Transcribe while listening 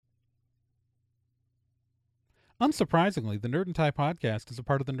Unsurprisingly, the Nerd and Tie podcast is a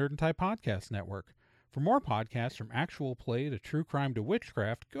part of the Nerd and Tie podcast network. For more podcasts from actual play to true crime to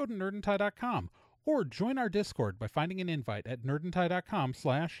witchcraft, go to nerdandtie.com or join our Discord by finding an invite at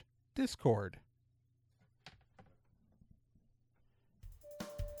nerdandtie.com/discord.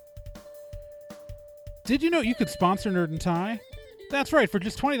 Did you know you could sponsor Nerd and Tie? That's right, for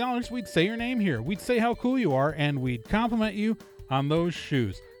just $20, we'd say your name here. We'd say how cool you are, and we'd compliment you on those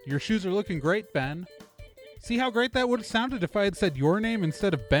shoes. Your shoes are looking great, Ben. See how great that would have sounded if I had said your name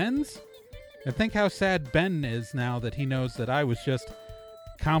instead of Ben's? And think how sad Ben is now that he knows that I was just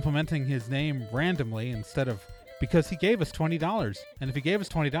complimenting his name randomly instead of because he gave us $20. And if he gave us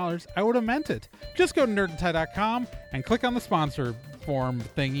 $20, I would have meant it. Just go to nerdandtie.com and click on the sponsor form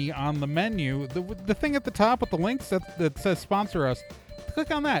thingy on the menu. The thing at the top with the links that says sponsor us. Click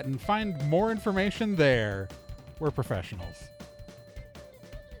on that and find more information there. We're professionals.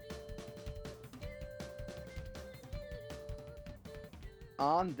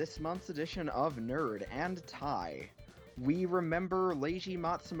 On this month's edition of Nerd and Tie, we remember Leiji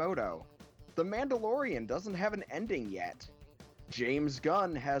Matsumoto. The Mandalorian doesn't have an ending yet. James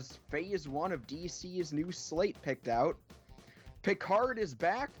Gunn has Phase 1 of DC's new slate picked out. Picard is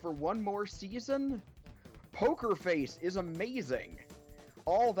back for one more season. Poker Face is amazing.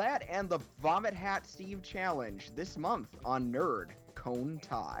 All that and the Vomit Hat Steve Challenge this month on Nerd Cone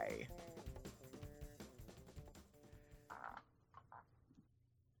Tie.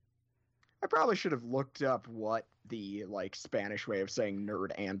 I probably should have looked up what the Spanish way of saying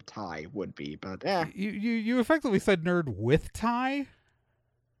nerd and tie would be, but You effectively said nerd with tie?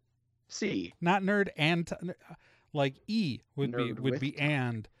 C. Not nerd and like E would Nerd be tie.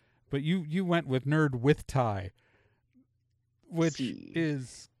 and, but you went with nerd with tie, which C.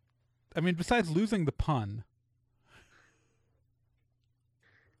 is, I mean, besides losing the pun.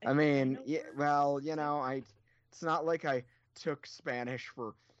 I mean, yeah, well, it's not like I took Spanish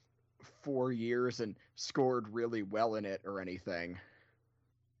for 4 years and scored really well in it or anything.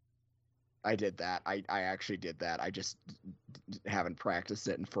 I did that. I actually did that. I just haven't practiced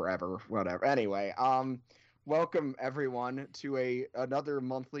it in forever. Whatever. Anyway, welcome everyone to another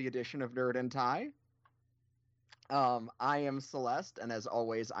monthly edition of Nerd and Tie. I am Celeste, and as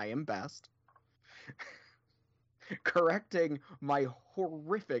always, I am best. Correcting my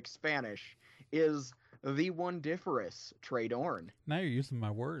horrific Spanish is the wondiferous Trey Dorn. Now you're using my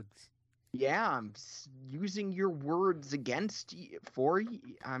words. Yeah, I'm using your words against you, for you.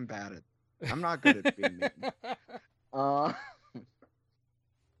 I'm bad at. I'm not good at being mean.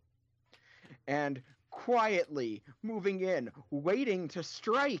 And quietly moving in, waiting to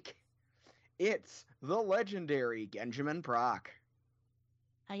strike, it's the legendary Genjamin Proc.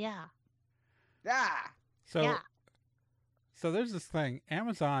 Yeah. Ah! So, Yeah. so there's this thing.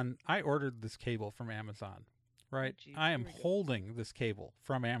 Amazon. I ordered this cable from Amazon. Right, Geez, I am here we go. holding this cable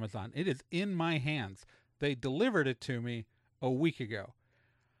from Amazon. It is in my hands. They delivered it to me a week ago.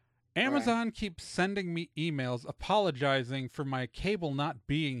 Amazon keeps sending me emails apologizing for my cable not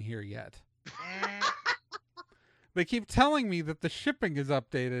being here yet. They keep telling me that the shipping is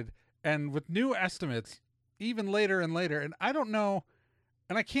updated and with new estimates even later and later. And I don't know,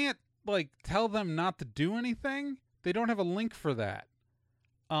 and I can't tell them not to do anything. They don't have a link for that.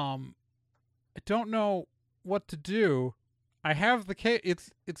 I don't know what to do. I have the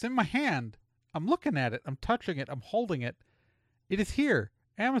it's in my hand. I'm looking at it. I'm touching it. I'm holding it. It is here.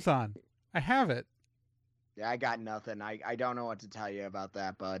 Amazon. I have it. Yeah, I got nothing. I don't know what to tell you about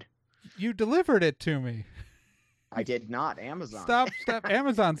that, bud. You delivered it to me. I did not. Amazon. Stop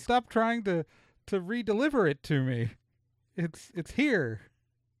Amazon. Stop trying to re-deliver it to me. It's here.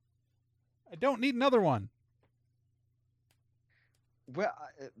 I don't need another one. Well,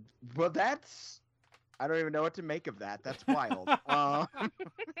 that's. I don't even know what to make of that. That's wild.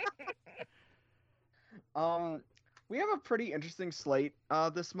 We have a pretty interesting slate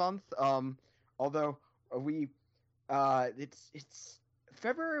this month. Although it's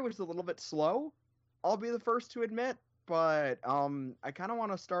February was a little bit slow. I'll be the first to admit, but I kind of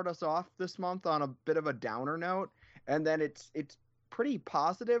want to start us off this month on a bit of a downer note, and then it's pretty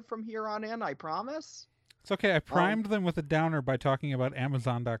positive from here on in. I promise. It's okay. I primed them with a downer by talking about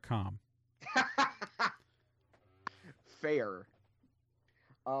Amazon.com. Fair.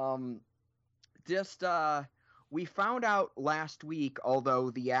 We found out last week, although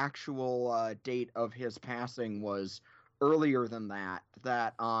the actual date of his passing was earlier than that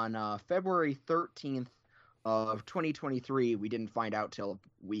on February 13th of 2023, we didn't find out till a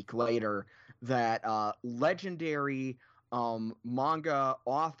week later, that legendary manga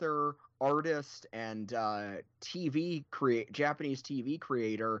author, artist, and Japanese TV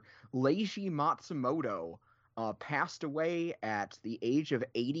creator Leiji Matsumoto passed away at the age of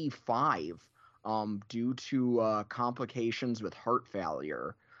 85 due to complications with heart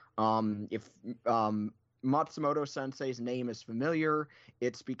failure. If Matsumoto Sensei's name is familiar,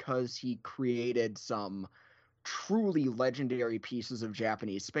 it's because he created some truly legendary pieces of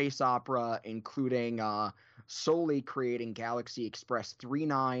Japanese space opera, including solely creating Galaxy Express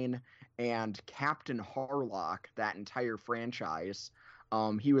 39 and Captain Harlock, that entire franchise.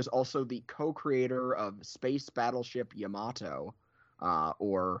 He was also the co-creator of Space Battleship Yamato,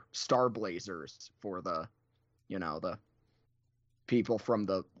 or Star Blazers for the people from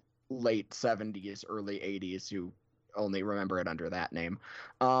the late 70s, early 80s who only remember it under that name.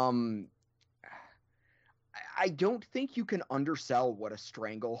 I don't think you can undersell what a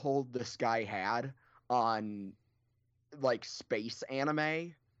stranglehold this guy had on like space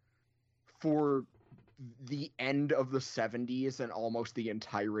anime for the end of the 70s and almost the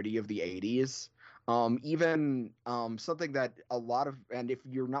entirety of the 80s. Even something that a lot of, and if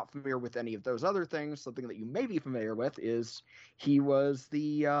you're not familiar with any of those other things, something that you may be familiar with is he was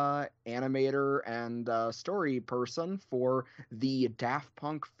the animator and story person for the Daft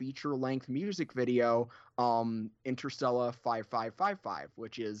Punk feature-length music video Interstellar 5555,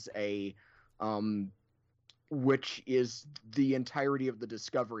 which is the entirety of the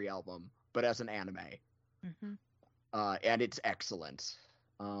Discovery album, but as an anime. Mm-hmm. And it's excellent.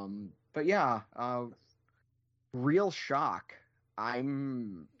 But yeah, real shock.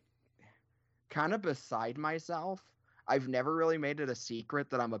 I'm kind of beside myself. I've never really made it a secret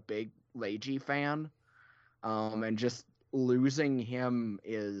that I'm a big Leiji fan. And just losing him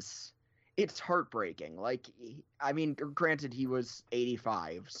it's heartbreaking. Like, I mean, granted, he was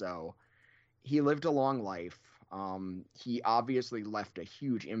 85, so he lived a long life. He obviously left a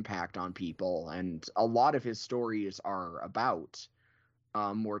huge impact on people, and a lot of his stories are about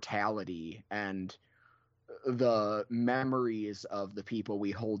mortality and the memories of the people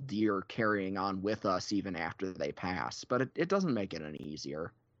we hold dear carrying on with us even after they pass. But it doesn't make it any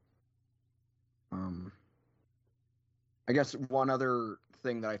easier. I guess one other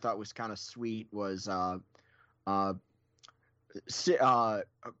thing that I thought was kind of sweet was a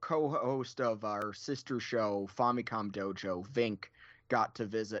co-host of our sister show, Famicom Dojo, Vink, got to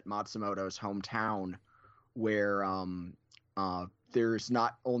visit Matsumoto's hometown, where there's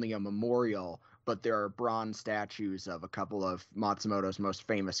not only a memorial, but there are bronze statues of a couple of Matsumoto's most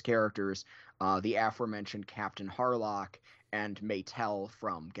famous characters, the aforementioned Captain Harlock and Maytel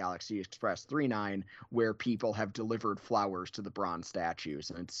from Galaxy Express 39, where people have delivered flowers to the bronze statues,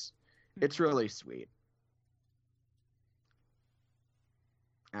 and it's really sweet.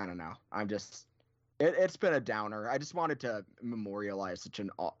 I don't know. It's been a downer. I just wanted to memorialize such an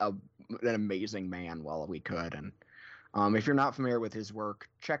amazing man while we could. And if you're not familiar with his work,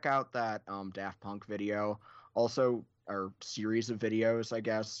 check out that Daft Punk video. Also, or series of videos, I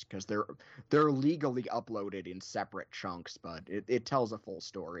guess, because they're legally uploaded in separate chunks, but it tells a full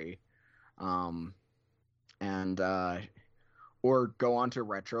story. And or go on to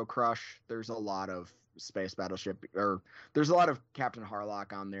Retro Crush. There's a lot of Space Battleship, or there's a lot of Captain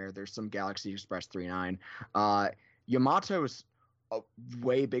Harlock on there. There's some Galaxy Express 39. Yamato's a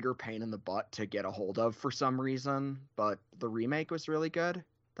way bigger pain in the butt to get a hold of for some reason, but the remake was really good.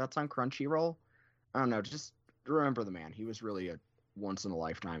 That's on Crunchyroll. I don't know, just remember the man. He was really a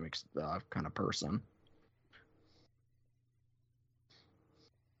once-in-a-lifetime kind of person.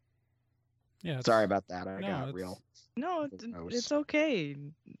 Yeah. Sorry about that. I got real. No, it's okay.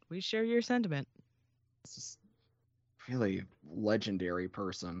 We share your sentiment. It's just really legendary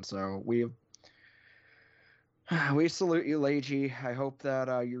person. So we salute you, Leiji. I hope that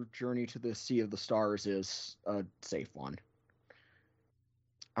your journey to the Sea of the Stars is a safe one.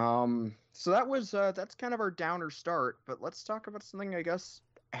 So that's kind of our downer start, but let's talk about something, I guess,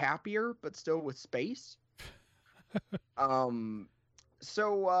 happier, but still with space.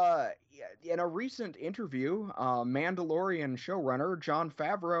 So in a recent interview, Mandalorian showrunner Jon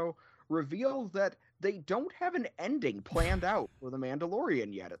Favreau revealed that they don't have an ending planned out for The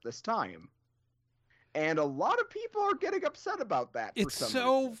Mandalorian yet at this time. And a lot of people are getting upset about that. It's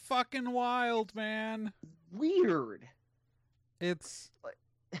so reason. Fucking wild, man. Weird. It's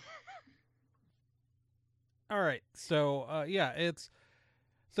all right. So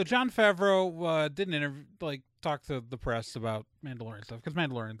so Jon Favreau did an interview, talk to the press about Mandalorian stuff, because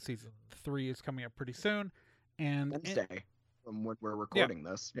Mandalorian season 3 is coming up pretty soon, and Wednesday from when we're recording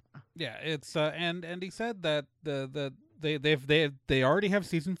this. Yeah, it's and he said that they already have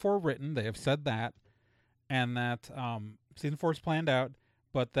season 4 written. They have said that, and that season 4 is planned out,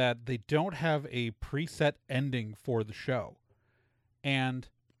 but that they don't have a preset ending for the show. And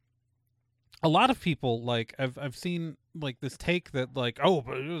a lot of people, like, I've seen like this take that, like, oh,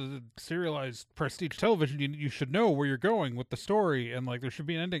 but serialized prestige television, you should know where you're going with the story, and like there should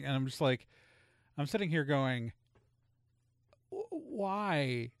be an ending. And I'm just like, I'm sitting here going,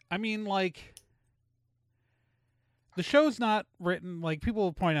 why? I mean, like, the show's not written, like,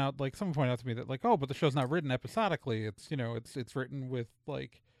 people point out, like, someone pointed out to me that, like, oh, but the show's not written episodically. It's, you know, it's written with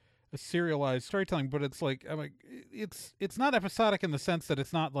like a serialized storytelling. But it's like, I'm like, it's not episodic in the sense that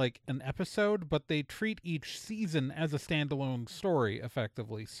it's not like an episode, but they treat each season as a standalone story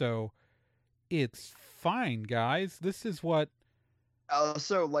effectively. So it's fine, guys. This is what.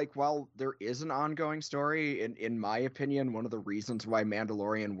 So, like, while there is an ongoing story, in my opinion, one of the reasons why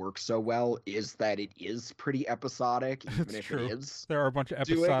Mandalorian works so well is that it is pretty episodic, even if True. it is. There are a bunch of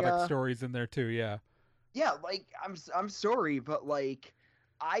episodic stories in there too. Yeah. Yeah, like, I'm sorry, but like,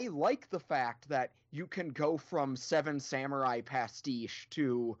 I like the fact that you can go from Seven Samurai pastiche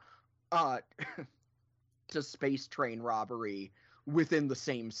to to Space Train robbery within the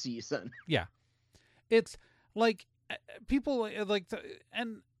same season. Yeah. It's like, people like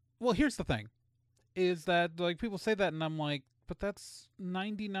and well, here's the thing, is that, like, people say that, and I'm like, but that's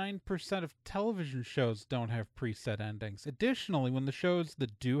 99% of television shows don't have preset endings. Additionally, when the shows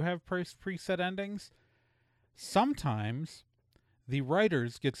that do have preset endings, sometimes the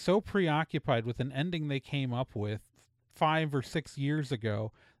writers get so preoccupied with an ending they came up with 5 or 6 years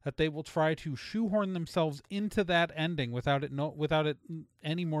ago that they will try to shoehorn themselves into that ending without it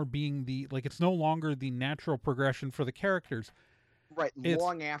anymore being the, like, it's no longer the natural progression for the characters. Right,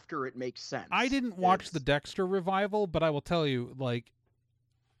 long after it makes sense. I didn't watch the Dexter revival, but I will tell you, like,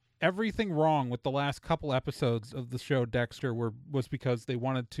 everything wrong with the last couple episodes of the show Dexter was because they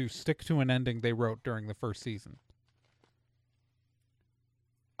wanted to stick to an ending they wrote during the first season.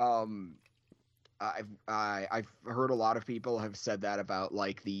 I've heard a lot of people have said that about,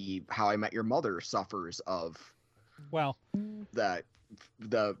 like, the How I Met Your Mother suffers of, well, the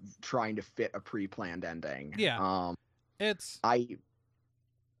trying to fit a pre-planned ending. Yeah. It's I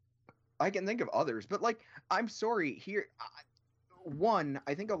can think of others, but, like, I'm sorry here.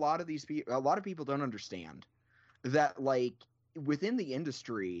 I think a lot of people don't understand that, like, within the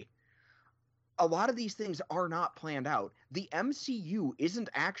industry, a lot of these things are not planned out. The MCU isn't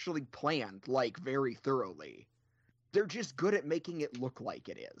actually planned, like, very thoroughly. They're just good at making it look like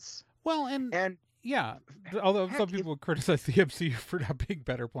it is. Well, and yeah, although some people would criticize the MCU for not being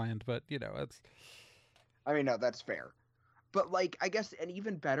better planned, but, you know, it's. I mean, no, that's fair. But, like, I guess an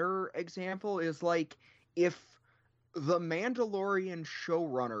even better example is, like, if the Mandalorian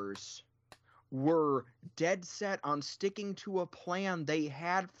showrunners were dead set on sticking to a plan they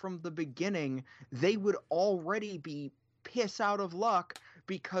had from the beginning, they would already be piss out of luck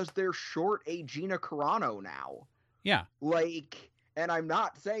because they're short a Gina Carano now. Yeah. Like, and I'm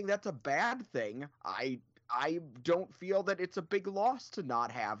not saying that's a bad thing. I don't feel that it's a big loss to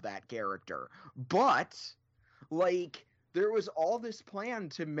not have that character. But, like, there was all this plan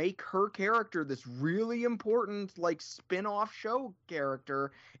to make her character this really important, like, spin-off show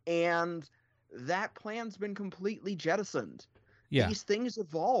character, and that plan's been completely jettisoned. Yeah. These things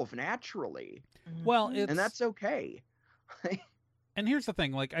evolve naturally. Well, and that's okay. And here's the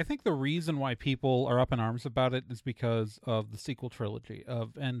thing, like, I think the reason why people are up in arms about it is because of the sequel trilogy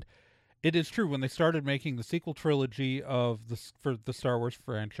and it is true, when they started making the sequel trilogy for the Star Wars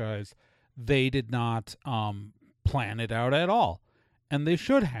franchise, they did not plan it out at all. And they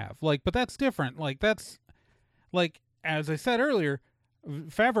should have. Like, but that's different. Like, that's, like, as I said earlier,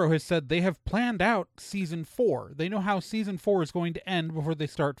 Favreau has said they have planned out season 4. They know how season 4 is going to end before they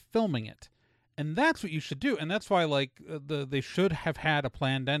start filming it. And that's what you should do. And that's why, like, they should have had a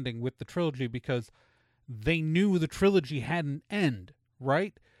planned ending with the trilogy, because they knew the trilogy had an end,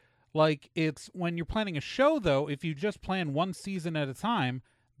 right? Like, it's when you're planning a show, though, if you just plan one season at a time,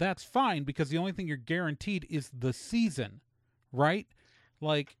 that's fine, because the only thing you're guaranteed is the season, right?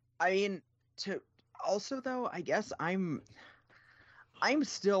 Like, I mean, also, though, I guess I'm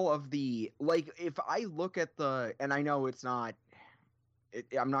still of the, like, if I look at and I know it's not,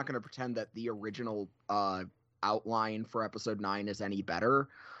 I'm not going to pretend that the original outline for episode 9 is any better,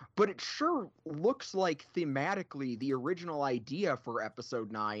 but it sure looks like thematically the original idea for episode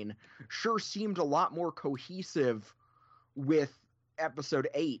 9 sure seemed a lot more cohesive with episode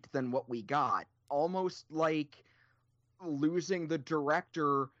 8 than what we got. Almost like losing the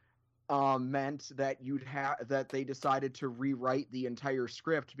director meant that that they decided to rewrite the entire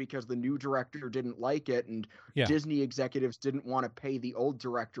script because the new director didn't like it, and Disney executives didn't want to pay the old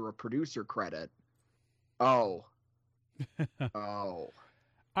director a producer credit. Oh.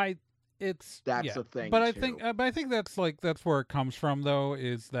 That's a thing. But too. I think that's where it comes from, though.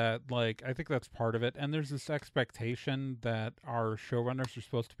 Is that like I think that's part of it, and there's this expectation that our showrunners are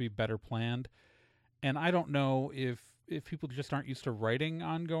supposed to be better planned, and I don't know if people just aren't used to writing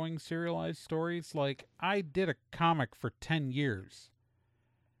ongoing serialized stories. Like I did a comic for 10 years.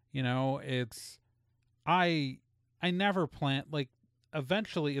 You know, I never planned, like,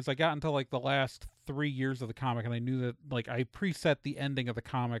 eventually as I got into like the last 3 years of the comic, and I knew that like I preset the ending of the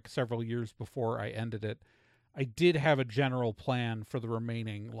comic several years before I ended it. I did have a general plan for the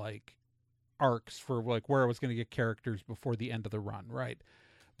remaining like arcs for like where I was going to get characters before the end of the run, right?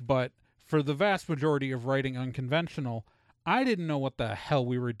 But for the vast majority of writing unconventional, I didn't know what the hell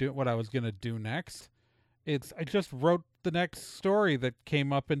we were doing, what I was going to do next. I just wrote the next story that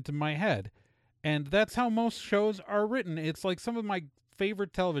came up into my head. And that's how most shows are written. It's like some of my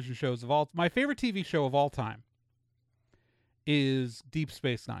favorite television shows my favorite TV show of all time is Deep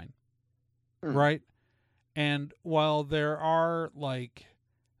Space Nine. Right? And while there are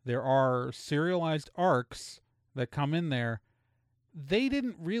serialized arcs that come in there, they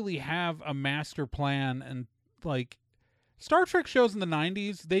didn't really have a master plan. And like Star Trek shows in the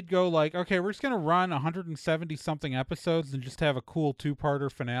 90s, they'd go like, okay, we're just going to run 170 something episodes and just have a cool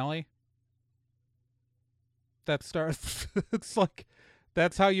 2-parter finale. It's like,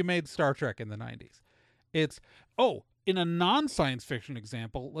 that's how you made Star Trek in the 90s. In a non-science fiction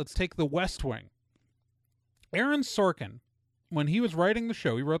example, let's take The West Wing. Aaron Sorkin, when he was writing the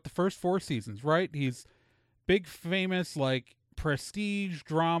show, he wrote the first 4 seasons, right? He's big, famous, like, prestige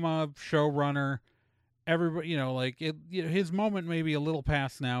drama showrunner. Everybody, his moment may be a little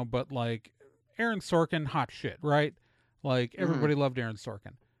past now, but like Aaron Sorkin, hot shit, right? Like everybody loved Aaron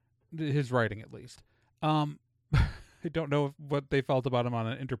Sorkin, his writing at least. I don't know what they felt about him on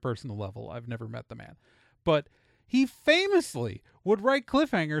an interpersonal level. I've never met the man, but he famously would write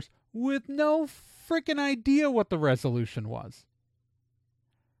cliffhangers with no freaking idea what the resolution was.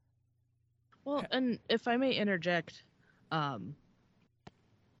 Well, and if I may interject, I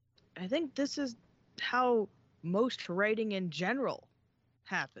think this is how most writing in general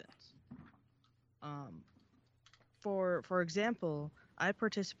happens. For example, I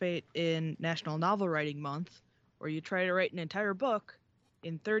participate in National Novel Writing Month, where you try to write an entire book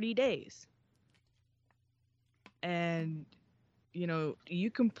in 30 days. And,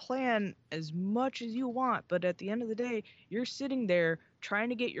 you can plan as much as you want, but at the end of the day, you're sitting there trying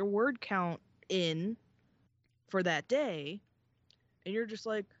to get your word count in for that day, and you're just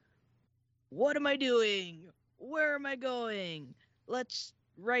like, what am I doing? Where am I going? Let's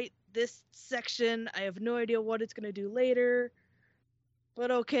write this section. I have no idea what it's going to do later.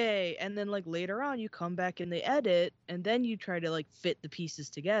 But okay. And then like later on you come back in the edit and then you try to like fit the pieces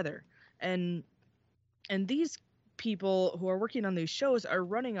together. And these people who are working on these shows are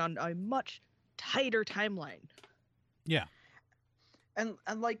running on a much tighter timeline. Yeah. And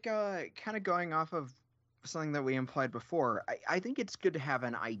like kind of going off of something that we implied before, I think it's good to have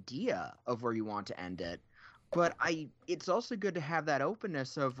an idea of where you want to end it, but it's also good to have that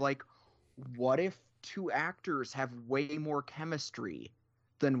openness of like, what if 2 actors have way more chemistry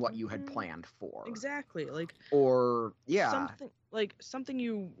than what you had planned for? Exactly. Like, or yeah, something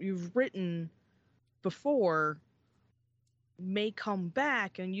you've written before may come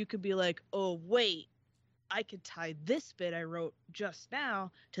back and you could be like, oh wait, I could tie this bit I wrote just now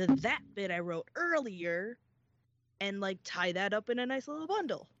to that bit I wrote earlier and like tie that up in a nice little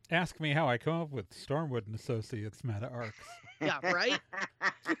bundle. Ask me how I come up with Stormwood and Associates meta arcs. Yeah, right?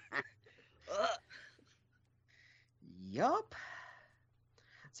 Yup.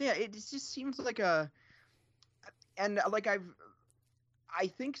 So yeah, it just seems like I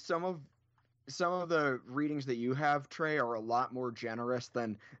think some of the readings that you have, Trey, are a lot more generous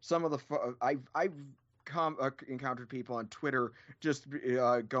than some of the I've encountered people on Twitter just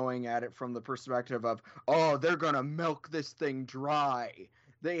going at it from the perspective of, oh, they're gonna milk this thing dry.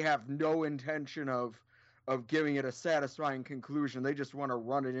 They have no intention of giving it a satisfying conclusion. They just want to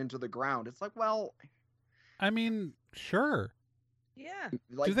run it into the ground. It's like, well, I mean, sure. Yeah.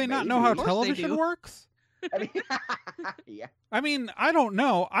 Like, do they not know how television works? I mean, yeah. I mean, I don't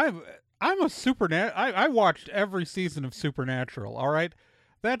know. I'm a I watched every season of Supernatural, all right?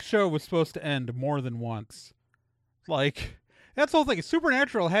 That show was supposed to end more than once. Like, that's the whole thing.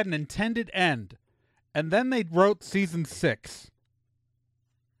 Supernatural had an intended end, and then they wrote season 6.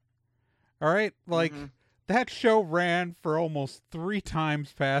 All right? Like, that show ran for almost 3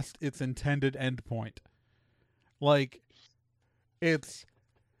 times past its intended end point. Like, it's...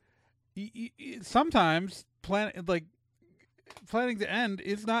 sometimes planning to end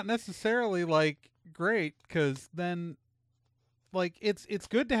is not necessarily, like, great, because then like it's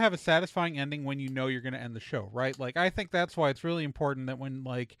good to have a satisfying ending when you know you're going to end the show, right? Like I think that's why it's really important that when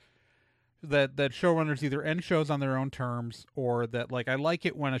like that showrunners either end shows on their own terms, or that like I like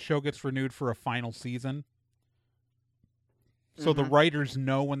it when a show gets renewed for a final season. So the writers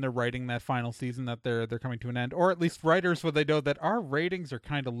know when they're writing that final season that they're coming to an end, or at least writers when they know that our ratings are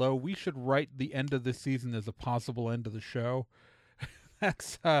kind of low, we should write the end of this season as a possible end of the show.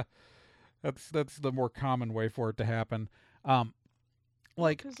 That's the more common way for it to happen.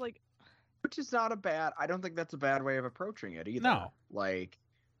 Like, because like, which is not a bad. I don't think that's a bad way of approaching it either. No. Like,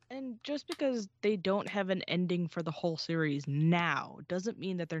 and just because they don't have an ending for the whole series now doesn't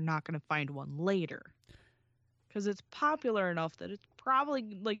mean that they're not going to find one later. Because it's popular enough that it's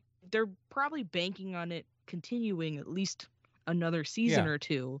probably like they're probably banking on it continuing at least another season or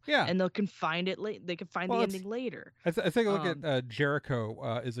two. Yeah. And they can find it late. They can find the ending later. I think a look at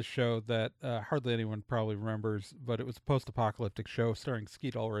Jericho is a show that hardly anyone probably remembers, but it was a post-apocalyptic show starring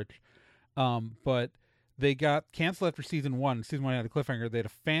Skeet Ulrich. But they got canceled after season 1. Season 1 had a cliffhanger. They had a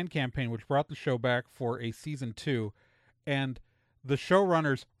fan campaign which brought the show back for a season 2, and the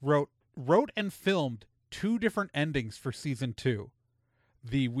showrunners wrote and filmed 2 different endings for season 2.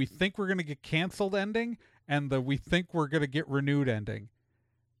 The we think we're going to get canceled ending, and the we think we're going to get renewed ending.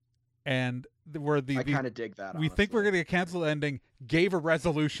 And where I kind of dig that. We think we're going to get canceled ending gave a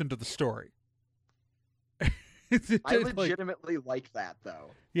resolution to the story. I legitimately like that,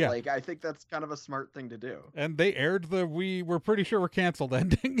 though. Yeah. Like, I think that's kind of a smart thing to do. And they aired the we were pretty sure we're canceled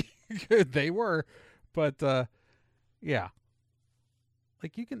ending. They were. But, yeah.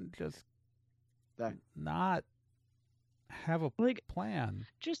 Like, you can just not have a plan.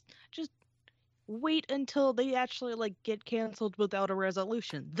 Just wait until they actually, like, get canceled without a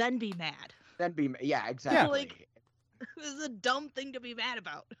resolution. Then be mad. Yeah, exactly. Like, this is a dumb thing to be mad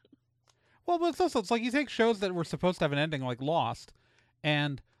about. Well, but it's like you take shows that were supposed to have an ending, like Lost,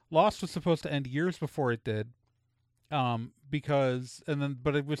 and Lost was supposed to end years before it did, but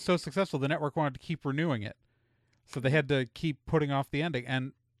it was so successful the network wanted to keep renewing it, so they had to keep putting off the ending.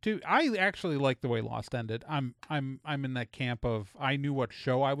 And I actually like the way Lost ended. I'm in that camp of I knew what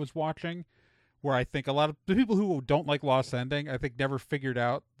show I was watching, where I think a lot of the people who don't like Lost ending, I think never figured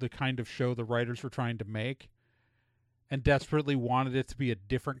out the kind of show the writers were trying to make, and desperately wanted it to be a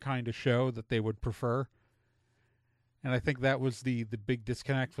different kind of show that they would prefer. And I think that was the big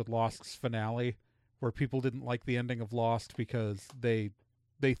disconnect with Lost's finale, where people didn't like the ending of Lost because they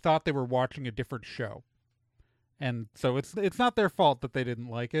thought they were watching a different show. And so it's not their fault that they didn't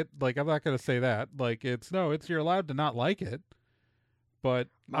like it. Like, I'm not going to say that. Like, it's you're allowed to not like it. But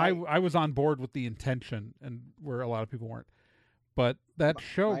I was on board with the intention, and where a lot of people weren't. But that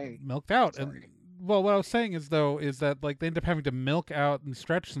show milked out. Sorry. And well, what I was saying is that like they end up having to milk out and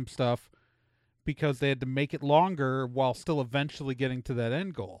stretch some stuff because they had to make it longer while still eventually getting to that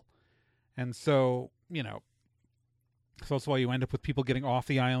end goal. And so, so that's why you end up with people getting off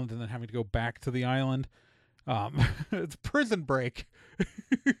the island and then having to go back to the island. It's Prison Break.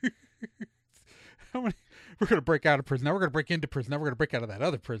 We're going to break out of prison. Now we're going to break into prison. Now we're going to break out of that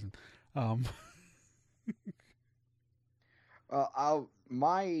other prison.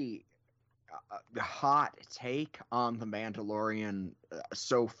 My hot take on The Mandalorian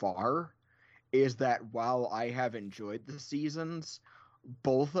so far is that while I have enjoyed the seasons,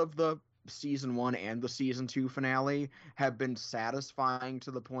 both of the season 1 and the season 2 finale have been satisfying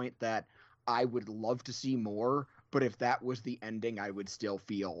to the point that I would love to see more, but if that was the ending, I would still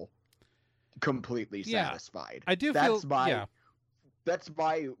feel completely satisfied. I do That's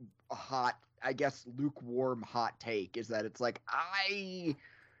my hot, I guess, lukewarm hot take, is that it's like, I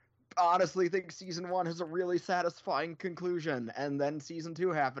honestly think season 1 has a really satisfying conclusion, and then season 2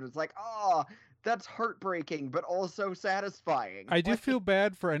 happened. It's like, that's heartbreaking, but also satisfying. I do feel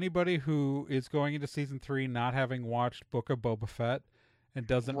bad for anybody who is going into season 3 not having watched Book of Boba Fett and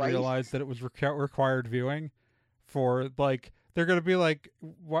doesn't realize that it was required viewing. For, like, they're going to be like,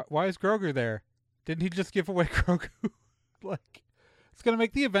 why is Grogu there? Didn't he just give away Grogu? Like, it's going to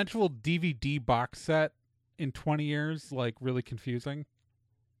make the eventual DVD box set in 20 years, like, really confusing.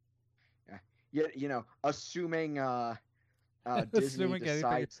 Yeah, assuming Disney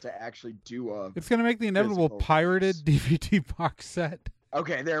decides to actually do it's going to make the inevitable pirated DVD box set.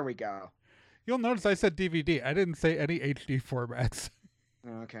 Okay, there we go. You'll notice I said DVD. I didn't say any HD formats.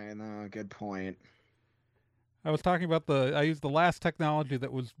 Okay, no, good point. I was talking about I used the last technology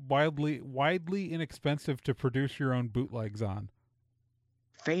that was widely inexpensive to produce your own bootlegs on.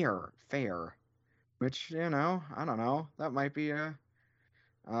 Fair. Which, I don't know. That might be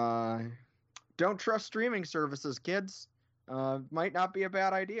don't trust streaming services, kids. Might not be a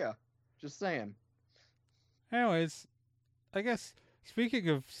bad idea. Just saying. Anyways, I guess speaking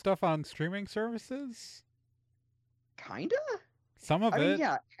of stuff on streaming services, Kinda? some of I mean, it.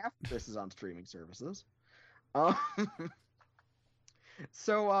 yeah, half of this is on streaming services. Um,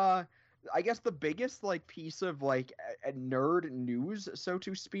 so, I guess the biggest like piece of like nerd news, so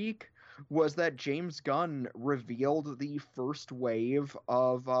to speak, was that James Gunn revealed the first wave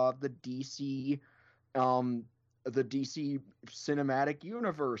of um, the DC cinematic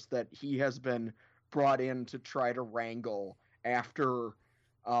universe that he has been brought in to try to wrangle after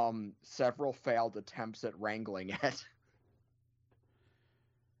several failed attempts at wrangling it.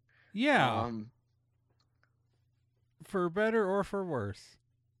 Yeah, Um, for better or for worse.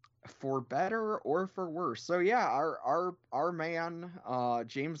 for better or for worse. So yeah, our man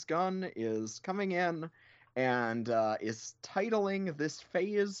James Gunn is coming in and is titling this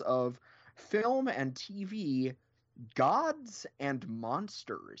phase of film and TV Gods and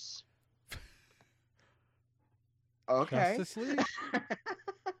Monsters. Okay. Justice League.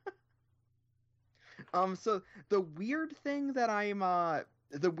 So the weird thing that I'm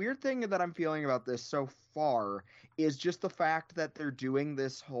feeling about this so far is just the fact that they're doing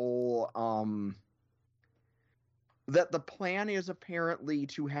this whole that the plan is apparently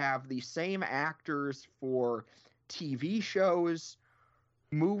to have the same actors for TV shows,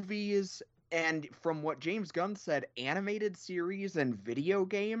 movies, and from what James Gunn said, animated series and video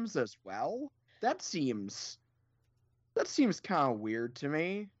games as well. That seems kind of weird to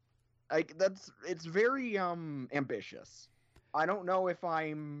me. Like it's very ambitious. I don't know if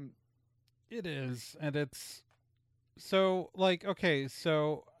I'm It is, and it's so like okay.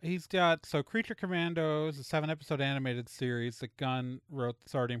 So he's got Creature Commandos, a 7-episode animated series that Gunn wrote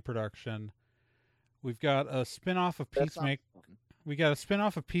that's already in production. We've got a spin-off of Peacemaker. We got a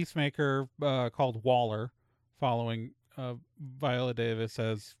spin-off of Peacemaker called Waller, following Viola Davis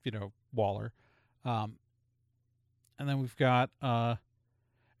as Waller, and then we've got and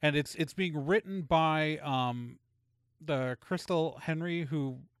it's being written by the Crystal Henry,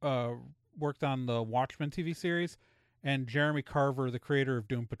 who worked on the Watchmen TV series, and Jeremy Carver, the creator of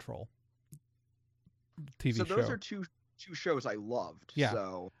Doom Patrol TV show. So those are two shows I loved. Yeah.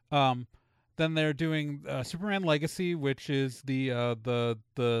 So then they're doing Superman Legacy, which is the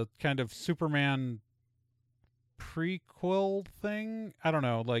kind of Superman prequel thing. I don't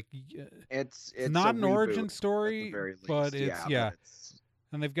know, like it's not an reboot, origin story, but it's yeah.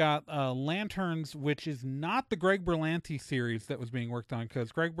 And they've got Lanterns, which is not the Greg Berlanti series that was being worked on, because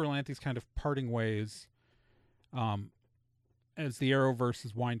Greg Berlanti's kind of parting ways as the Arrowverse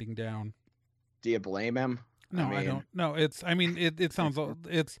is winding down. Do you blame him? No, I don't. No, it sounds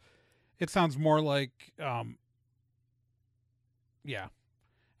it sounds more like yeah.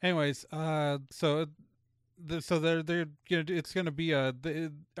 Anyways, so they're it's gonna be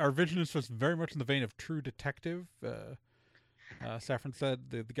our vision is just very much in the vein of True Detective. Saffron said,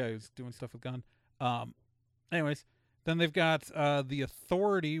 the guy who's doing stuff with Gunn. Anyways, then they've got The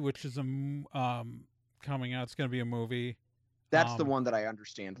Authority, which is coming out. It's going to be a movie. That's the one that I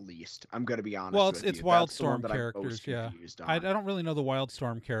understand least. I'm going to be honest. Well, it's it's Wildstorm characters. Yeah, I don't really know the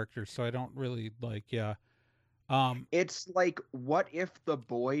Wildstorm characters, so I don't really like. Yeah. It's like, what if The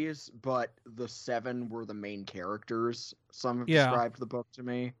Boys, but the 7 were the main characters? Some have described the book to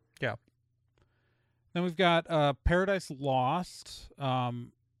me. Yeah. Then we've got Paradise Lost,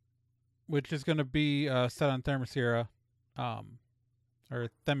 which is going to be set on Themyscira, or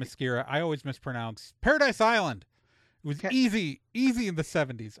Themyscira. I always mispronounce Paradise Island. It was easy in the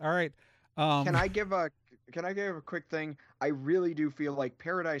 70s. All right. Can I give a quick thing? I really do feel like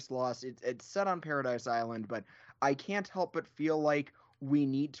Paradise Lost. It's set on Paradise Island, but I can't help but feel like we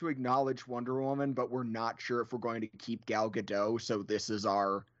need to acknowledge Wonder Woman, but we're not sure if we're going to keep Gal Gadot. So this is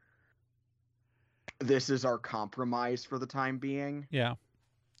our compromise for the time being. Yeah.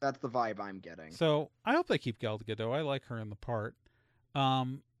 That's the vibe I'm getting. So I hope they keep Gal Gadot. I like her in the part.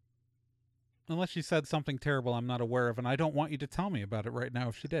 Unless she said something terrible I'm not aware of, and I don't want you to tell me about it right now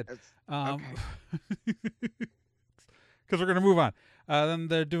if she did. Okay. Because we're going to move on. Then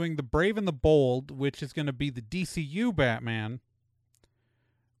they're doing The Brave and the Bold, which is going to be the DCU Batman,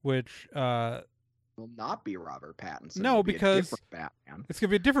 which will not be Robert Pattinson. No, because Batman. It's going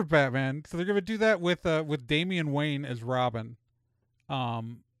to be a different Batman. So they're going to do that with Damian Wayne as Robin,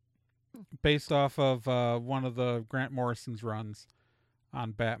 based off of one of the Grant Morrison's runs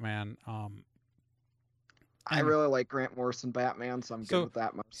on Batman. I really like Grant Morrison Batman, so I'm good with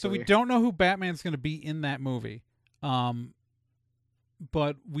that mostly. So we don't know who Batman's going to be in that movie.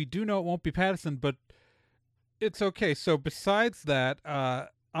 But we do know it won't be Pattinson, but it's okay. So besides that,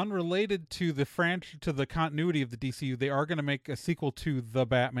 unrelated to the continuity of the DCU, they are going to make a sequel to The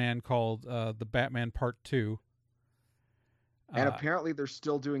Batman called The Batman Part 2. And apparently they're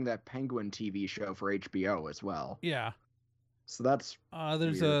still doing that Penguin TV show for HBO as well. Yeah. So that's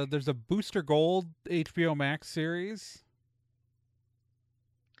there's weird. a Booster Gold HBO Max series.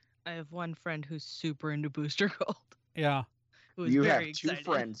 I have one friend who's super into Booster Gold. Yeah. Who is You have very two excited.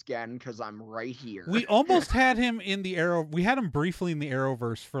 friends, Gen, because I'm right here. We almost had him in the Arrow. We had him briefly in the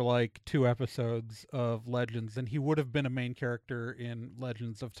Arrowverse for like 2 episodes of Legends, and he would have been a main character in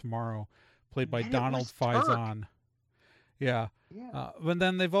Legends of Tomorrow, played by And it Donald was Turk. Faison. Yeah. Yeah. But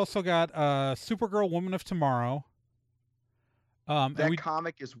then they've also got Supergirl, Woman of Tomorrow. That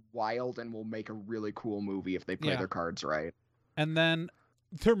comic is wild and will make a really cool movie if they play their cards right. And then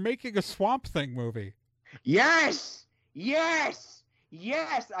they're making a Swamp Thing movie. Yes! Yes!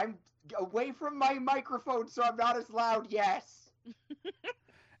 Yes! I'm away from my microphone so I'm not as loud. Yes!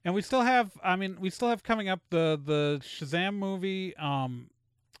 And we still have coming up the Shazam movie,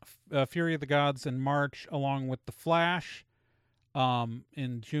 Fury of the Gods in March, along with The Flash,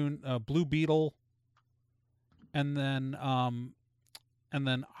 in June, Blue Beetle, and then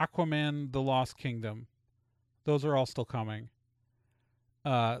Aquaman: The Lost Kingdom. Those are all still coming.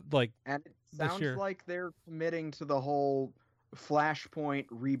 And it this sounds year. like they're committing to the whole Flashpoint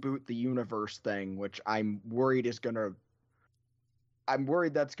reboot the universe thing, which I'm worried that's gonna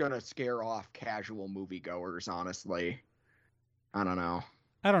scare off casual moviegoers, honestly. I don't know.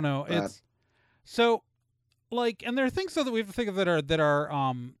 But... It's so like, and there are things though that we have to think of that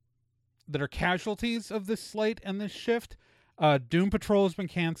are casualties of this slate and this shift. Doom Patrol has been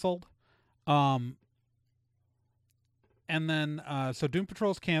canceled. And then so Doom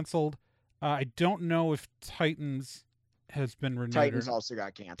Patrol's canceled. I don't know if Titans has been renewed. Titans also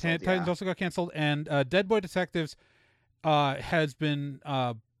got canceled. Titans also got canceled, and Dead Boy Detectives was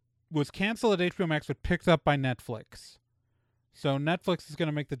canceled at HBO Max but picked up by Netflix. So Netflix is going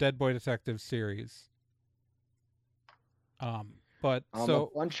to make the Dead Boy Detectives series. A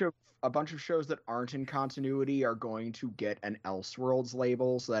bunch of shows that aren't in continuity are going to get an Elseworlds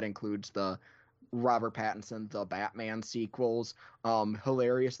label, so that includes the Robert Pattinson The Batman sequels.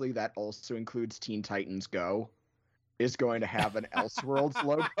 Hilariously, that also includes Teen Titans Go is going to have an Elseworlds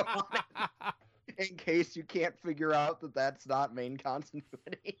logo on it, in case you can't figure out that that's not main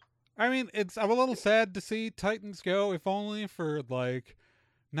continuity. I mean, I'm a little sad to see Titans Go, if only for like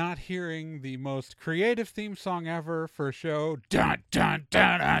not hearing the most creative theme song ever for a show. Dun dun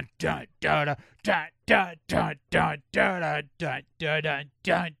dun dun dun dun dun dun dun dun dun dun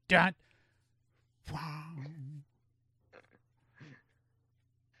dun dun. Wow.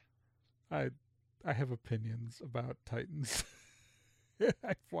 I have opinions about Titans.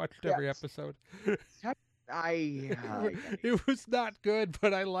 I've watched every episode. It was not good,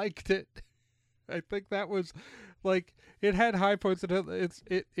 but I liked it. I think that was like, it had high points.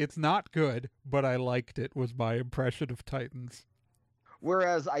 It's not good, but I liked it. Was my impression of Titans.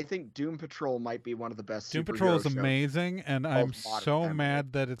 Whereas I think Doom Patrol might be one of the best. Doom Patrol is amazing, and I'm so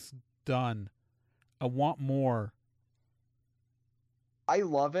mad that it's done. I want more. I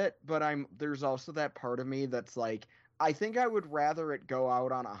love it, but there's also that part of me that's like, I think I would rather it go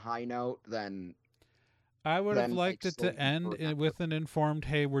out on a high note than. I would have liked it to end with an informed,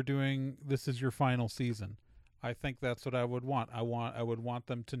 "Hey, this is your final season." I think that's what I would want. I would want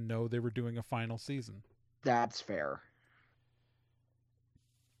them to know they were doing a final season. That's fair.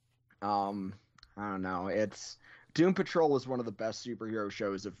 I don't know. Doom Patrol is one of the best superhero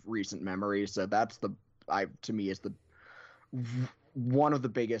shows of recent memory, so that's to me is one of the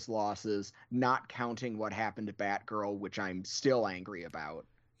biggest losses, not counting what happened to Batgirl, which I'm still angry about.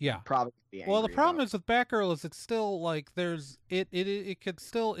 Yeah. Probably be angry Well, the problem about. is with Batgirl is it's still like it could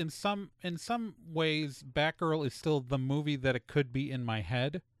still in some ways Batgirl is still the movie that it could be in my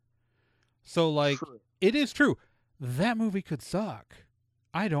head. So like True. It is true. That movie could suck.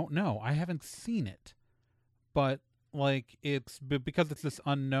 I don't know. I haven't seen it. But like because it's this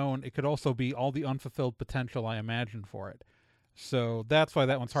unknown, it could also be all the unfulfilled potential I imagine for it. So that's why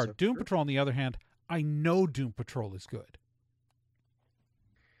that one's hard. Doom Patrol, on the other hand, I know Doom Patrol is good.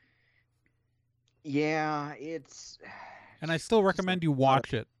 Yeah, and I still recommend you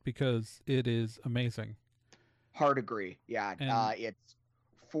watch it because it is amazing. Hard agree. Yeah, it's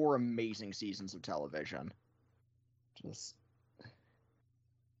 4 amazing seasons of television.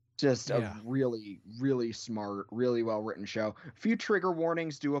 Just a really, really smart, really well-written show. A few trigger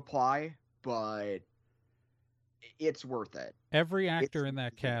warnings do apply, but it's worth it. Every actor in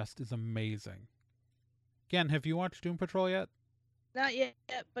that cast is amazing. Again, have you watched Doom Patrol yet? Not yet,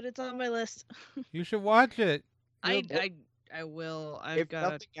 but it's on my list. You should watch it. I will. If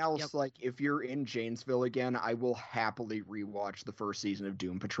nothing else, like if you're in Janesville again, I will happily rewatch the first season of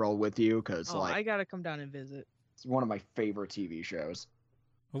Doom Patrol with you because I gotta come down and visit. It's one of my favorite TV shows.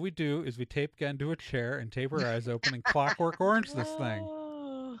 What we do is we tape Gen to a chair and tape her eyes open and Clockwork Orange this thing.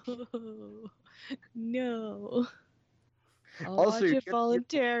 Oh, no. I'll Also, watch you it get to hear-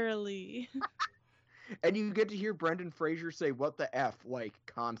 voluntarily. And you get to hear Brendan Fraser say "What the f" like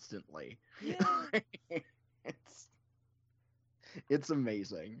constantly. Yeah. It's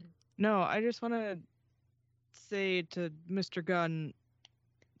amazing. No, I just want to say to Mr. Gunn,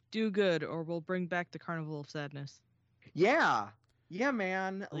 do good or we'll bring back the Carnival of Sadness. Yeah,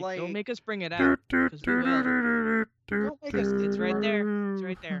 man. Like, don't make us bring it out, because we will. don't make us. It's right there. It's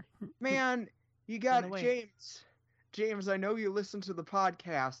right there. Man, you on got the way. James. James, I know you listen to the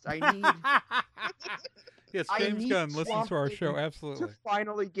podcast. I need Yes, I James need Gunn listens Swamp to our Thing show, to absolutely.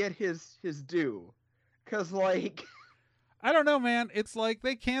 finally get his due. Cause like I don't know, man. It's like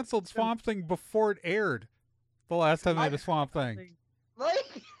they canceled Swamp Thing before it aired. The last time they had a Swamp Thing.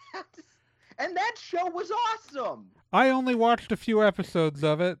 like and that show was awesome. I only watched a few episodes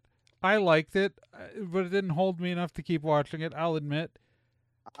of it. I liked it, but it didn't hold me enough to keep watching it, I'll admit.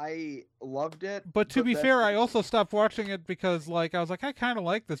 I loved it. But to be that's fair, I like- also stopped watching it because like I was like, I kind of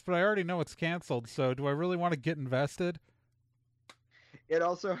like this, but I already know it's canceled, so do I really want to get invested? It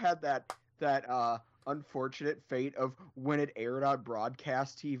also had that unfortunate fate of when it aired on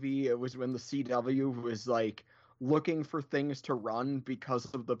broadcast TV. It was when the CW was like looking for things to run because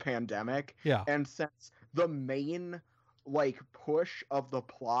of the pandemic. Yeah. And since the main like push of the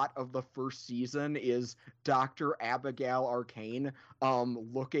plot of the first season is Dr. Abigail Arcane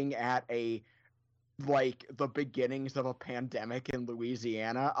looking at a like the beginnings of a pandemic in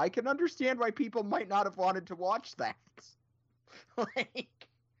Louisiana, I can understand why people might not have wanted to watch that. Like,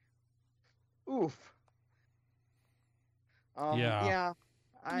 oof. Yeah.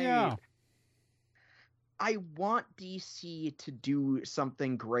 Yeah. I want DC to do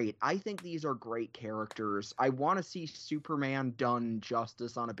something great. I think these are great characters. I want to see Superman done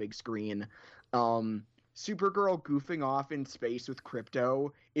justice on a big screen. Supergirl goofing off in space with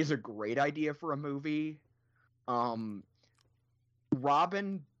Krypto is a great idea for a movie. Robin,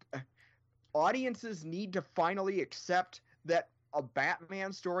 audiences need to finally accept that a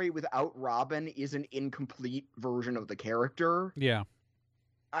Batman story without Robin is an incomplete version of the character. Yeah.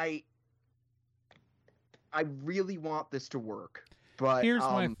 I really want this to work, but Here's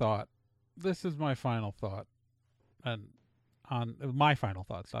my thought. This is my final thought. And on my final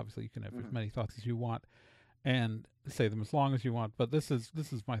thoughts, obviously you can have as many thoughts as you want and say them as long as you want, but this is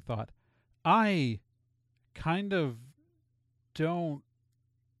my thought. I kind of don't,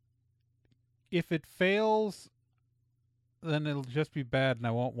 if it fails, then it'll just be bad and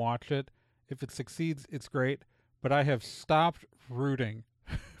I won't watch it. If it succeeds, it's great, but I have stopped rooting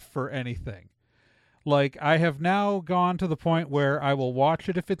for anything. Like, I have now gone to the point where I will watch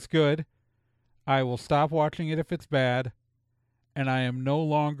it if it's good, I will stop watching it if it's bad, and I am no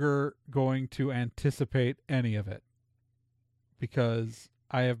longer going to anticipate any of it. Because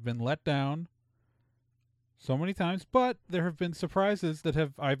I have been let down so many times, but there have been surprises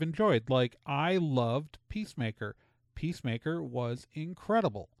that I've enjoyed. Like, I loved Peacemaker. Peacemaker was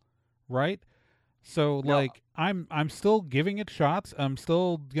incredible, right? So Yeah. like I'm still giving it shots. I'm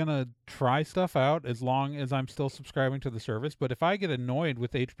still gonna try stuff out as long as I'm still subscribing to the service. But if I get annoyed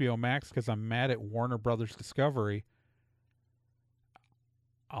with HBO Max because I'm mad at Warner Brothers Discovery,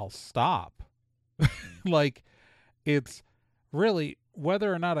 I'll stop. Like, it's really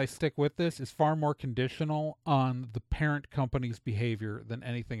whether or not I stick with this is far more conditional on the parent company's behavior than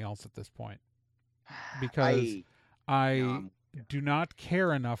anything else at this point. Because I do not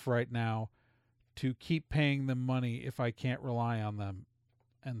care enough right now to keep paying them money if I can't rely on them.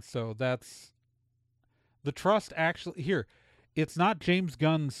 And so that's the trust actually here. It's not James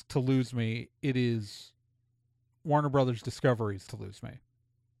Gunn's to lose me. It is Warner Brothers Discovery's to lose me.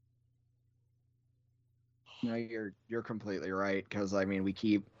 No, you're completely right, because I mean we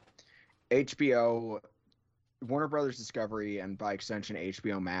keep HBO, Warner Brothers Discovery, and by extension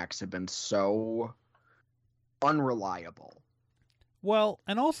HBO Max have been so unreliable. Well,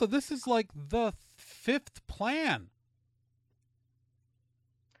 and also this is like the fifth plan.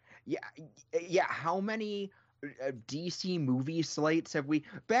 Yeah. How many DC movie slates have we?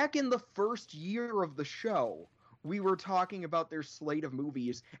 Back in the first year of the show, we were talking about their slate of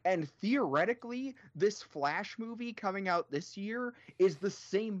movies, and theoretically, this Flash movie coming out this year is the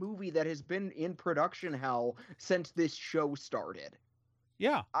same movie that has been in production hell since this show started.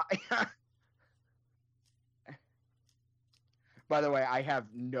 Yeah. By the way, I have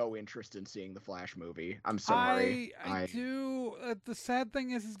no interest in seeing the Flash movie. I'm sorry. I do. The sad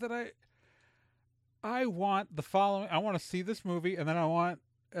thing is that I want the following. I want to see this movie, and then I want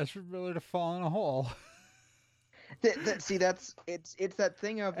Ezra Miller to fall in a hole. See, it's that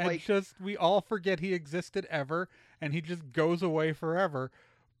thing of And like just we all forget he existed ever, and he just goes away forever.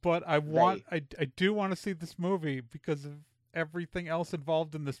 But I do want to see this movie because of everything else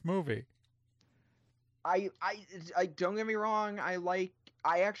involved in this movie. I don't get me wrong.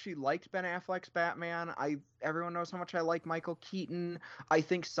 I actually liked Ben Affleck's Batman. Everyone knows how much I like Michael Keaton. I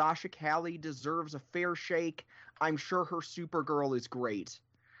think Sasha Calle deserves a fair shake. I'm sure her Supergirl is great.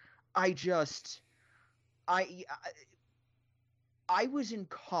 I just I I was in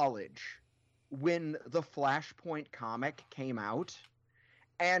college when the Flashpoint comic came out,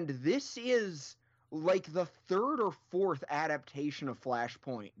 and this is like the third or fourth adaptation of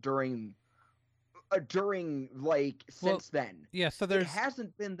Flashpoint during like since then. Yeah, so It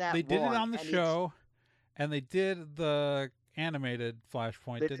hasn't been that they did it long, on the and show, and they did the animated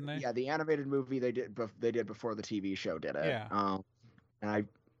Flashpoint, didn't they? yeah, the animated movie they did before the TV show did it. Yeah. And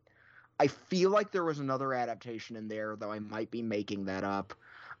I feel like there was another adaptation in there, though I might be making that up.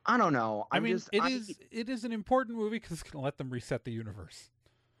 I don't know. It is an important movie because it's gonna let them reset the universe.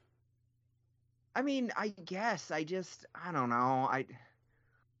 I mean, I guess I don't know.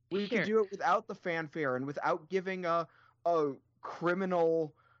 We Here. could do it without the fanfare and without giving a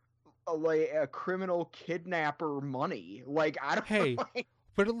criminal a criminal kidnapper money. Like I don't. Hey, Like,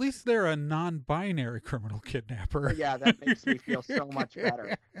 but at least they're a non-binary criminal kidnapper. yeah, that makes me feel so much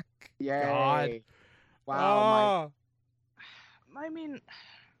better. Yay! God. Wow. I mean,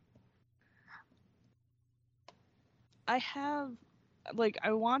 I have, like,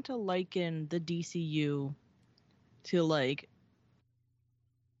 I want to liken the DCU to, like,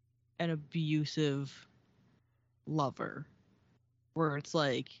 an abusive lover, where it's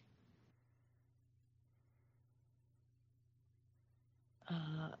like,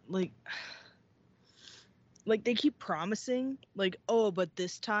 like, they keep promising, like, oh, but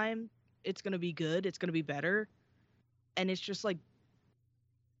this time it's gonna be good, it's gonna be better, and it's just like,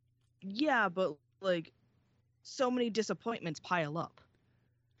 yeah, but like, so many disappointments pile up.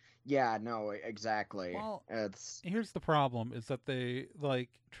 Yeah, no, exactly. Well, It's here's the problem: is that they like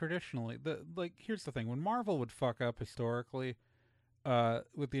traditionally here's the thing: when Marvel would fuck up historically,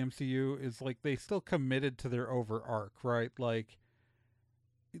 with the MCU, is like they still committed to their over arc, right? Like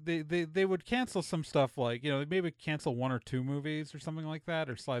they would cancel some stuff, like maybe cancel one or two movies or something like that,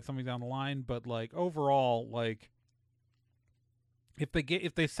 or slide something down the line. But like overall, like if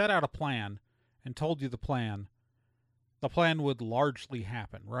they set out a plan and told you the plan would largely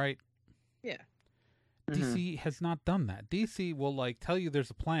happen, right? Yeah. DC has not done that. DC will like tell you there's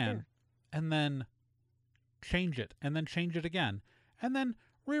a plan, and then change it, and then change it again, and then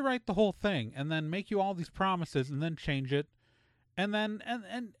rewrite the whole thing, and then make you all these promises, and then change it, and then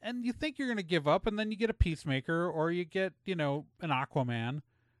and you think you're gonna give up, and then you get a Peacemaker, or you get an Aquaman,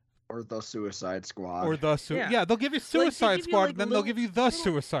 or the Suicide Squad, or yeah, they'll give you Suicide Squad, like, and then they'll give you the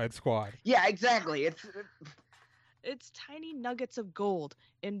Suicide Squad. Yeah, exactly. It's tiny nuggets of gold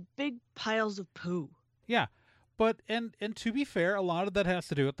in big piles of poo. Yeah, but and to be fair, a lot of that has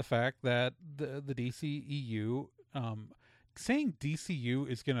to do with the fact that the DCEU, saying DCU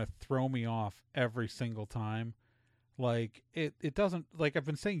is gonna throw me off every single time. Like it doesn't, like I've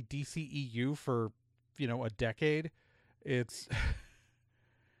been saying DCEU for a decade. It's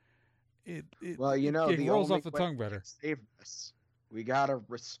it well, it the rolls only off the way tongue we better. can save this, we gotta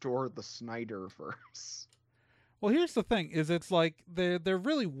restore the Snyderverse. Well, here's the thing: is it's like there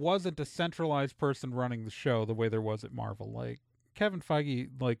really wasn't a centralized person running the show the way there was at Marvel. Like Kevin Feige,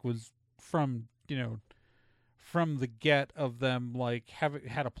 like was from from the get of them, like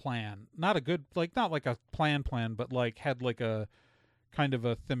had a plan, not a good, like not like a plan, but like had like a kind of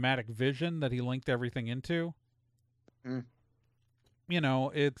a thematic vision that he linked everything into.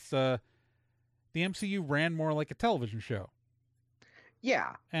 It's the MCU ran more like a television show.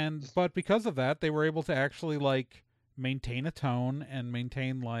 Yeah. But because of that, they were able to actually like maintain a tone and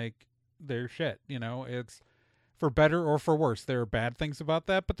maintain like their shit. It's for better or for worse. There are bad things about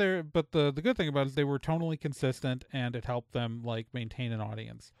that, but the good thing about it is they were tonally consistent, and it helped them like maintain an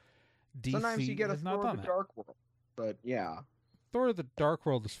audience. DC Sometimes you get a has not Thor done the that. Dark World, but yeah. Thor the Dark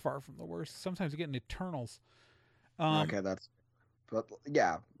World is far from the worst. Sometimes you get an Eternals. Okay, but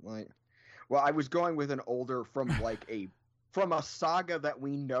yeah, like, well, I was going with an older from a saga that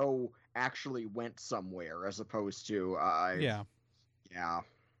we know actually went somewhere, as opposed to yeah.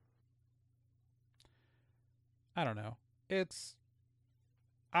 I don't know. Here's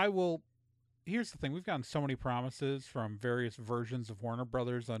the thing. We've gotten so many promises from various versions of Warner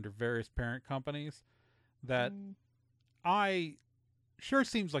Brothers under various parent companies that sure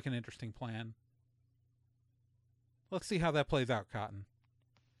seems like an interesting plan. Let's see how that plays out, Cotton.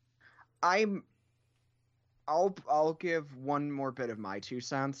 I'm I'll give one more bit of my 2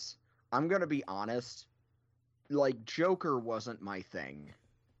 cents. I'm gonna be honest. Like, Joker wasn't my thing,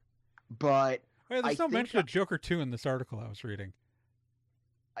 but Wait, I there's no think mention of Joker 2 in this article I was reading.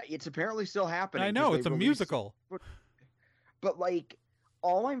 it's apparently still happening. I 'Cause know, they it's a released- musical. But like,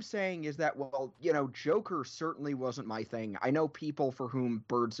 all I'm saying is that, well, Joker certainly wasn't my thing. I know people for whom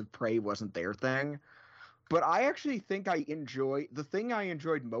Birds of Prey wasn't their thing. But I actually think the thing I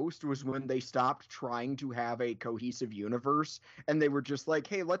enjoyed most was when they stopped trying to have a cohesive universe and they were just like,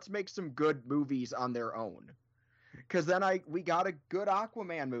 hey, let's make some good movies on their own. Because then we got a good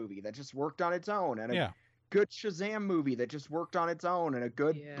Aquaman movie that just worked on its own, and a good Shazam movie that just worked on its own, and a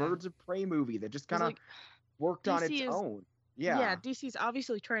good Birds of Prey movie that just kind of worked on its own. Yeah, DC's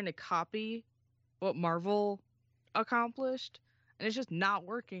obviously trying to copy what Marvel accomplished, and it's just not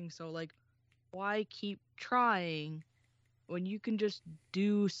working. So, like, why keep trying when you can just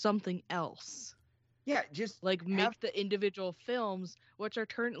do something else? Yeah, just like make the individual films which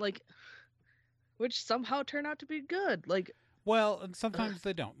somehow turn out to be good. Like, well, and sometimes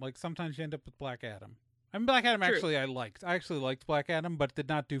they don't. Like, sometimes you end up with Black Adam. I mean, Black Adam actually I liked. I actually liked Black Adam, but did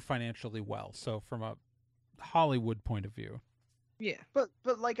not do financially well. So from a Hollywood point of view. Yeah. But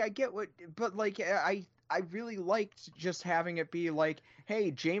like, I get what, but like, I really liked just having it be like,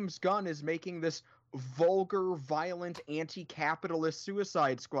 hey, James Gunn is making this vulgar, violent, anti-capitalist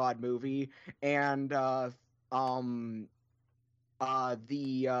Suicide Squad movie, and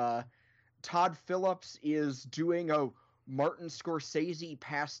Todd Phillips is doing a Martin Scorsese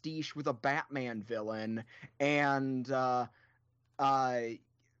pastiche with a Batman villain, and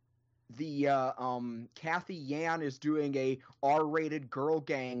Kathy Yan is doing a R-rated girl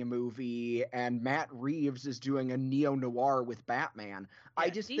gang movie, and Matt Reeves is doing a neo-noir with Batman. Yeah, I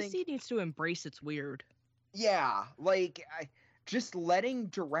just DC think needs to embrace its weird. Yeah, like, just letting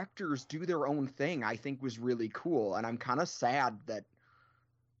directors do their own thing, I think, was really cool, and I'm kind of sad that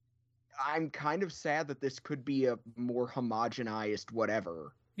this could be a more homogenized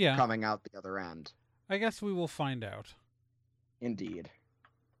whatever coming out the other end. I guess we will find out. Indeed.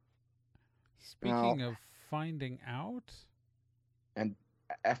 Speaking of finding out and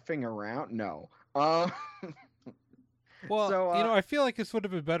effing around, no. Well, so, I feel like this would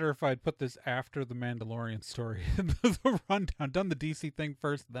have been better if I'd put this after the Mandalorian story, the rundown, done the DC thing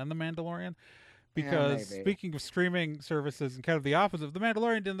first, then the Mandalorian. Because speaking of streaming services and kind of the opposite, the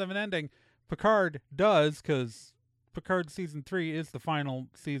Mandalorian didn't have an ending. Picard does, because Picard Season 3 is the final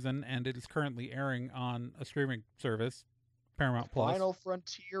season, and it is currently airing on a streaming service, Paramount Plus. Final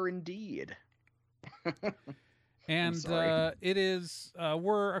frontier, indeed. And it is,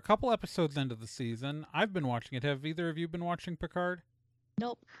 we're a couple episodes into the season. I've been watching it. Have either of you been watching Picard?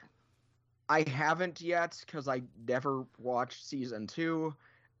 Nope. I haven't yet, because I never watched Season 2.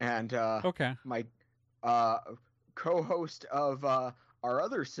 And my co-host of our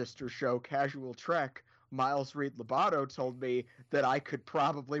other sister show, Casual Trek, Miles Reed Lobato, told me that I could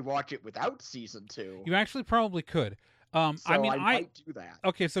probably watch it without Season 2. You actually probably could. So I might do that.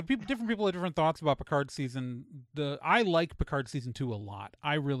 Okay, so different people have different thoughts about Picard season. I like Picard Season 2 a lot.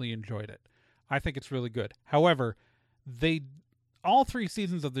 I really enjoyed it. I think it's really good. However, all 3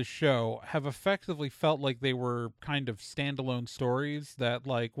 seasons of this show have effectively felt like they were kind of standalone stories that,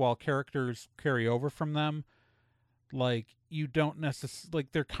 like, while characters carry over from them, like, you don't necessarily,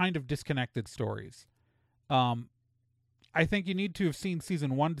 like, they're kind of disconnected stories. I think you need to have seen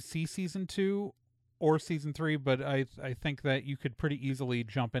Season 1 to see Season 2 or Season 3, but I think that you could pretty easily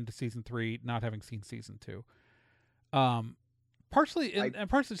jump into Season 3 not having seen Season 2. Partially it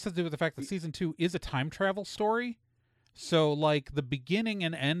has to do with the fact that Season 2 is a time travel story. So, like, the beginning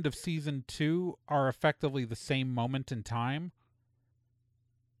and end of Season 2 are effectively the same moment in time.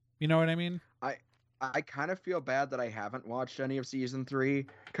 You know what I mean? I kind of feel bad that I haven't watched any of Season 3,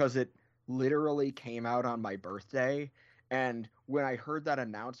 because it literally came out on my birthday. And when I heard that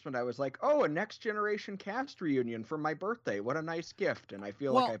announcement, I was like, oh, a Next Generation cast reunion for my birthday. What a nice gift. And I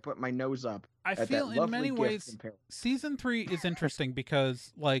feel like I put my nose up. I feel in many ways, Season 3 is interesting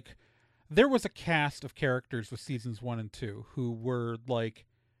because, like, there was a cast of characters with Seasons 1 and 2 who were, like,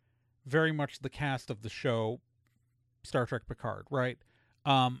 very much the cast of the show Star Trek Picard, right?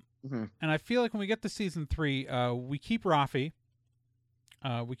 And I feel like when we get to Season 3, we keep Rafi.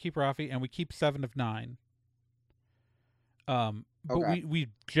 And we keep 7 of 9. But we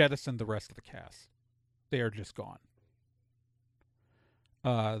jettisoned the rest of the cast. They are just gone.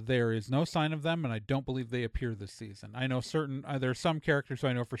 There is no sign of them, and I don't believe they appear this season. I know there are some characters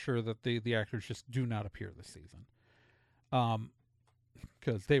I know for sure that the actors just do not appear this season.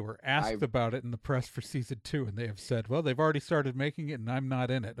 Because they were asked about it in the press for Season 2, and they have said, well, they've already started making it, and I'm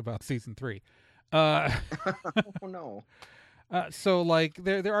not in it about Season 3. Uh, Oh no. so like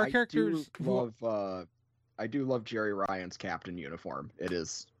there are I do characters who love I do love Jerry Ryan's captain uniform. It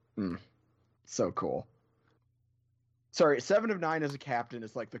is so cool. Sorry, 7 of 9 as a captain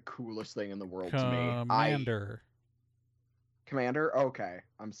is like the coolest thing in the world to me. Commander. Commander? Okay,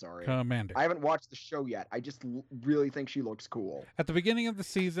 I'm sorry. Commander. I haven't watched the show yet. I just really think she looks cool. At the beginning of the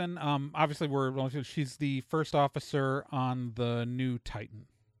season, obviously she's the first officer on the new Titan.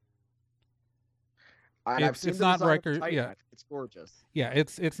 And I've seen It's the not design Riker. of the Titan. Yeah, It's gorgeous. yeah.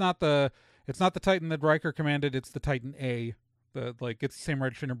 It's not the Titan that Riker commanded. It's the Titan A. It's the same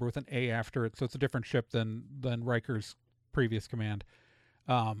registry number with an A after it, so it's a different ship than Riker's previous command.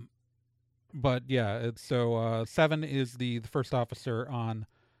 But yeah, it's so 7 is the first officer on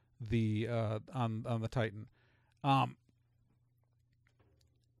the on the Titan.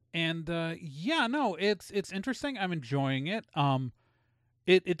 And yeah, no, it's interesting. I'm enjoying it.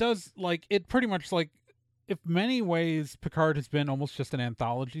 It does it pretty much if many ways Picard has been almost just an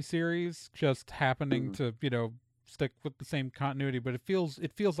anthology series, just happening to stick with the same continuity, but it feels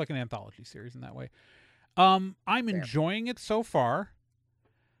like an anthology series in that way. I'm enjoying it so far.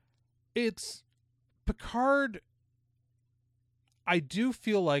 It's Picard. I do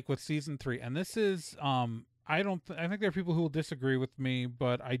feel like with season 3, and this is I think there are people who will disagree with me,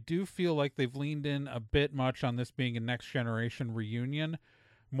 but I do feel like they've leaned in a bit much on this being a Next Generation reunion,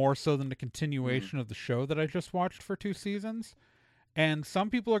 more so than the continuation of the show that I just watched for 2 seasons. And some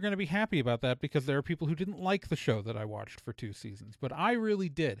people are going to be happy about that because there are people who didn't like the show that I watched for 2 seasons, but I really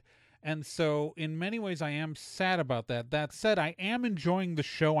did. And so in many ways I am sad about that. That said, I am enjoying the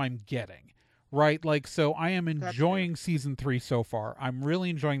show I'm getting, right? So I am enjoying season 3 so far. I'm really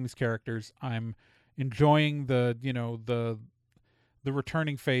enjoying these characters. I'm enjoying the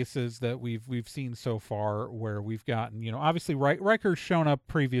returning faces that we've seen so far, where we've gotten, obviously Riker's shown up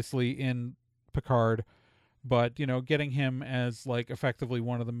previously in Picard, but getting him as effectively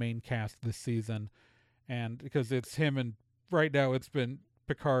one of the main cast this season, and because it's him, and right now it's been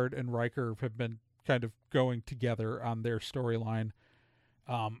Picard and Riker have been kind of going together on their storyline,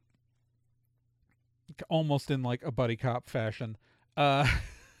 almost in a buddy cop fashion. I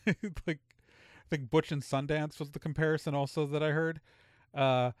think Butch and Sundance was the comparison also that I heard.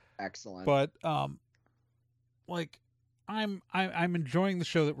 Excellent. But I'm enjoying the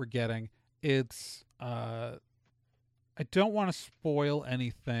show that we're getting. It's I don't want to spoil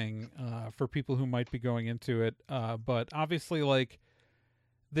anything for people who might be going into it, but obviously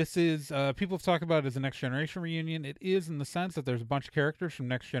this is people have talked about it as a Next Generation reunion. It is, in the sense that there's a bunch of characters from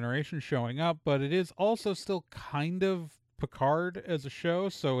Next Generation showing up, but it is also still kind of Picard as a show,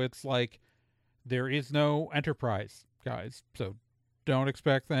 so it's there is no Enterprise, guys. So don't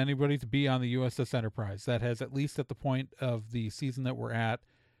expect anybody to be on the USS Enterprise. That has, at least at the point of the season that we're at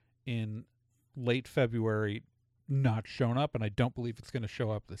in late February, not shown up, and I don't believe it's going to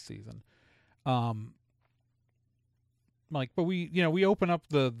show up this season. But we open up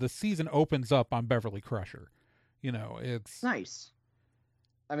the season opens up on Beverly Crusher. It's nice.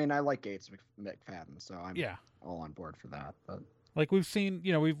 I mean, I like Gates McFadden, so I'm all on board for that. But we've seen,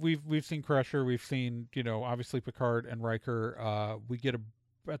 we've seen Crusher, we've seen, obviously Picard and Riker. We get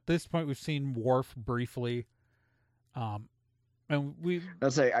at this point we've seen Worf briefly, and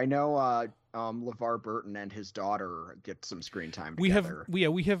let's say I know LeVar Burton and his daughter get some screen time together. We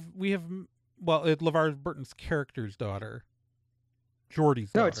have LeVar Burton's character's daughter,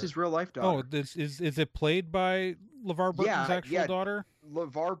 Geordi's daughter. No, it's his real life daughter. Oh, this is it played by LeVar Burton's actual daughter?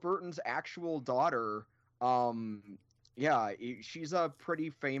 LeVar Burton's actual daughter. Yeah, she's a pretty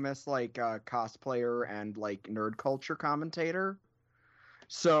famous cosplayer and nerd culture commentator.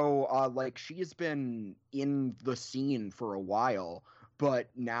 So she has been in the scene for a while, but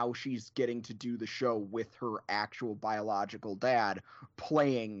now she's getting to do the show with her actual biological dad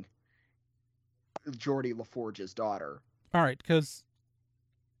playing Geordi LaForge's daughter. All right, because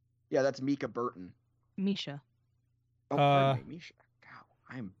yeah, that's Mika Burton. Misha. Oh, pardon me, Misha.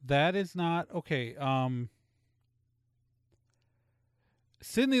 God, that is not okay.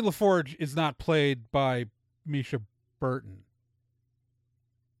 Sidney LaForge is not played by Misha Burton.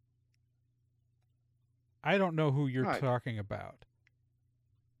 I don't know who you're talking about.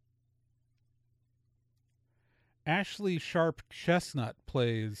 Ashley Sharp Chestnut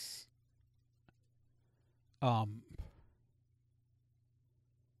plays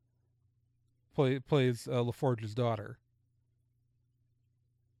LaForge's daughter.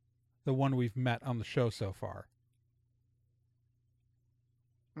 The one we've met on the show so far.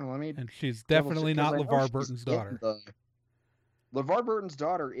 Well, and she's definitely not LeVar Burton's daughter. LeVar Burton's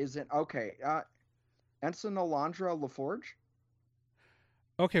daughter isn't okay. Ensign Alondra LaForge.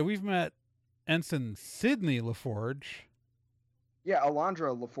 Okay, we've met Ensign Sidney LaForge. Yeah,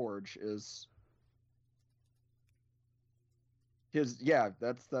 Alondra LaForge is his. Yeah,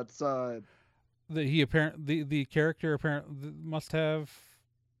 that's The character apparently must have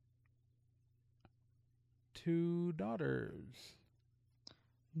 2 daughters.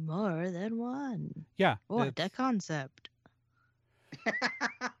 More than one. Yeah. What a concept.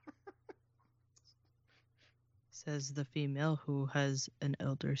 Says the female who has an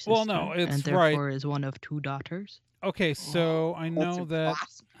elder sister. Well, no, it's and therefore is one of 2 daughters. Okay, so I know that.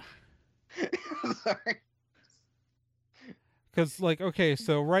 Sorry. Because, like, okay,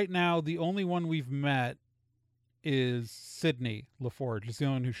 so right now the only one we've met is Sidney LaForge. It's the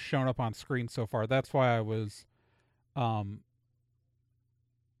only one who's shown up on screen so far. That's why I was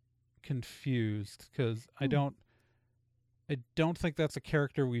confused, because I don't think that's a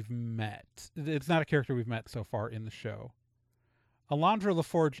character we've met. It's not a character we've met so far in the show. Alondra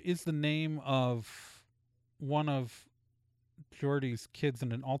LaForge is the name of one of Geordi's kids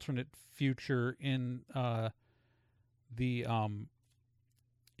in an alternate future in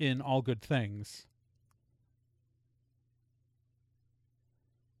in All Good Things.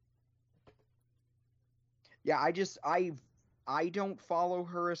 Yeah, I don't follow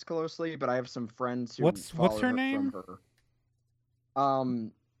her as closely, but I have some friends who follow what's her name? From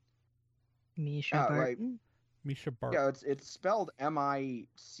her. Misha Barton. Right. Misha Barton. Yeah, it's spelled Mick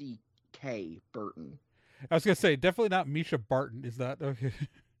Burton. I was gonna say definitely not Misha Barton. Is that okay?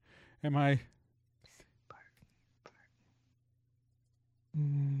 Am I?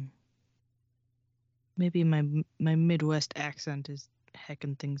 Maybe my Midwest accent is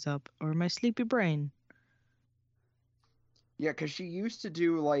hecking things up, or my sleepy brain. Yeah, because she used to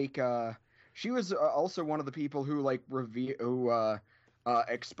do like she was also one of the people who like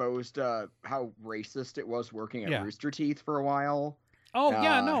exposed how racist it was working at Rooster Teeth for a while. Oh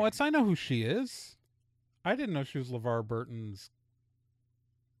yeah, no, I know who she is. I didn't know she was LeVar Burton's.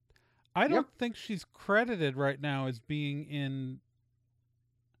 I don't think she's credited right now as being in.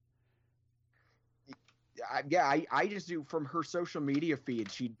 I just do from her social media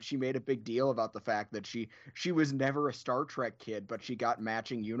feed. She made a big deal about the fact that she was never a Star Trek kid, but she got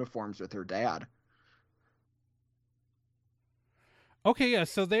matching uniforms with her dad. Okay, yeah,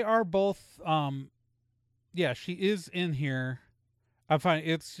 so they are both. Yeah, she is in here. I'm fine.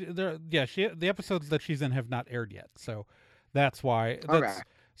 It's there. Yeah, the episodes that she's in have not aired yet, so that's why.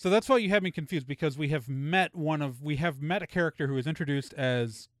 So that's why you have me confused, because we have met a character who is introduced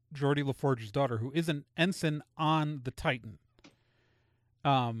as Geordi LaForge's daughter, who is an ensign on the Titan.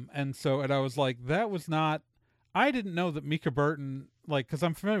 And I was like, that was not. I didn't know that Mika Burton, like, because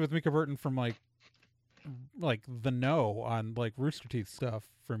I'm familiar with Mika Burton from like the No on like Rooster Teeth stuff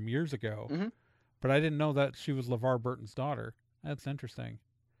from years ago, but I didn't know that she was LeVar Burton's daughter. That's interesting.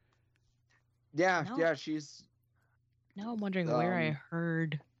 Yeah, she's. Now I'm wondering where I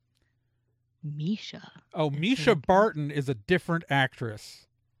heard Misha. Oh, Misha Barton is a different actress.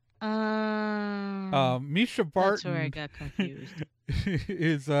 Misha Barton. That's where I got confused.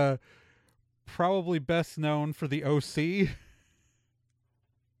 Is probably best known for the OC.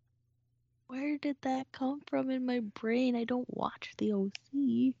 Where did that come from in my brain? I don't watch the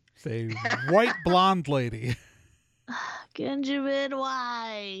OC. Say white blonde lady. Benjamin,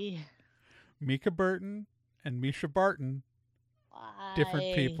 why? Mika Burton and Misha Barton. Why?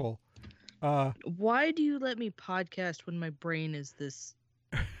 Different people. Why do you let me podcast when my brain is this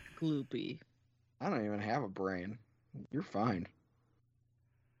gloopy? I don't even have a brain. You're fine.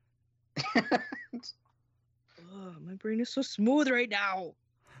 My brain is so smooth right now.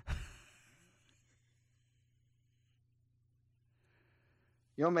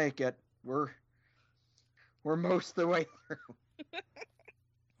 You'll make it. We're most of the way through.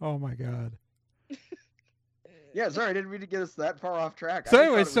 Oh my god. Yeah, sorry, I didn't mean to get us that far off track. So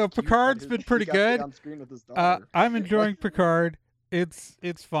anyway, Picard's been pretty good. I'm enjoying Picard.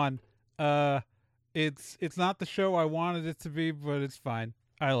 It's fun. It's not the show I wanted it to be, but it's fine.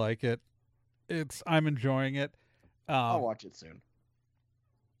 I like it. I'm enjoying it. I'll watch it soon.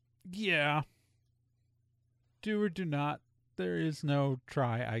 Yeah. Do or do not. There is no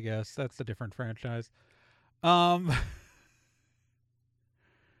try, I guess. That's a different franchise.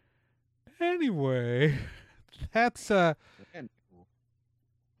 Anyway, that's our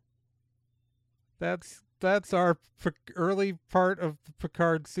early part of the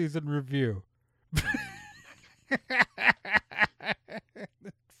Picard season review.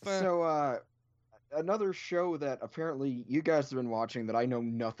 So, another show that apparently you guys have been watching that I know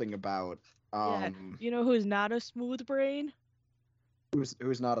nothing about. You know who's not a smooth brain?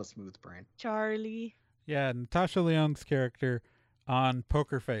 Who's not a smooth brain? Charlie. Yeah, Natasha Lyonne's character on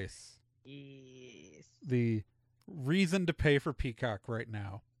Poker Face. Yes. The reason to pay for Peacock right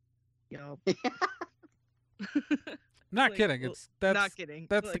now. Yup. Not Like, kidding. well, It's not kidding.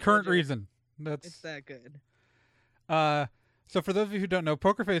 That's the Like, current legit, reason. it's that good. So for those of you who don't know,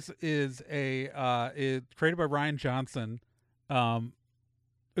 Poker Face is created by Ryan Johnson.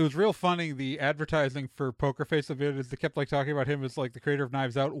 It was real funny. The advertising for Poker Face of it is they kept like talking about him as like the creator of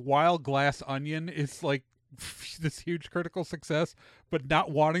Knives Out, while Glass Onion is like this huge critical success, but not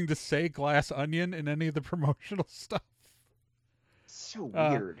wanting to say Glass Onion in any of the promotional stuff. So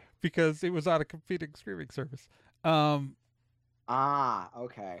weird. Because it was on a competing streaming service. Okay.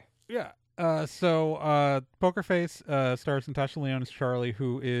 Yeah. So Poker Face stars Natasha Lyonne as Charlie,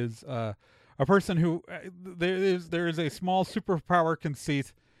 who is a person who there is a small superpower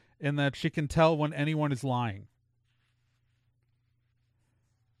conceit in that she can tell when anyone is lying.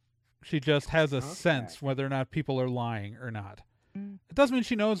 She just has a sense whether or not people are lying or not. It doesn't mean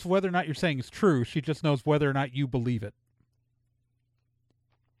she knows whether or not you're saying is true. She just knows whether or not you believe it.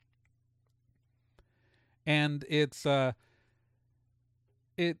 And it's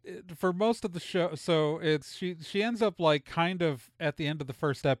it for most of the show, so it's she ends up like kind of at the end of the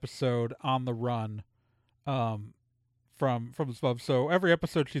first episode on the run from the pub. So every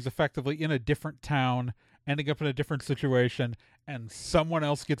episode she's effectively in a different town, ending up in a different situation, and someone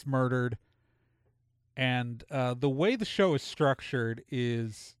else gets murdered. And the way the show is structured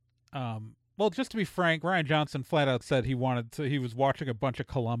is well, just to be frank, Ryan Johnson flat out said he was watching a bunch of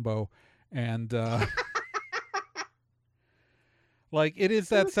Columbo, and like it is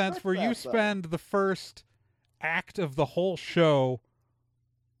that sense where you spend the first act of the whole show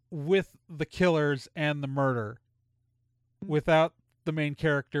with the killers and the murder without the main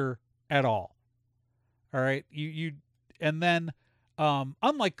character at all. All right, you and then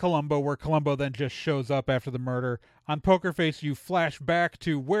unlike Columbo, where Columbo then just shows up after the murder, on Poker Face you flash back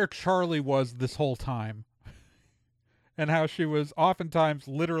to where Charlie was this whole time and how she was oftentimes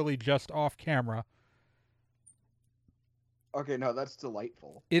literally just off camera. Okay, no, that's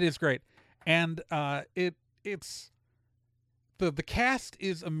delightful. It is great. And it's the cast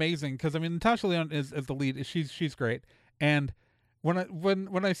is amazing because I mean Natasha Lyonne is as the lead, she's great. And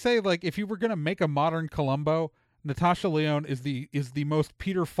when I say like if you were gonna make a modern Columbo, Natasha Lyonne is the most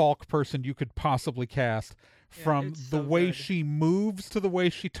Peter Falk person you could possibly cast, from the way she moves to the way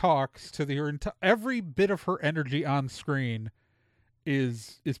she talks to every bit of her energy on screen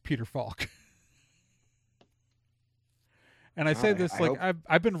is Peter Falk. And I say this like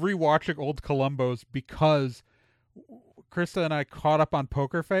I've been rewatching old Columbos because Krista and I caught up on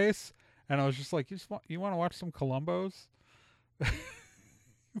Poker Face, and I was just like, you want to watch some Columbos?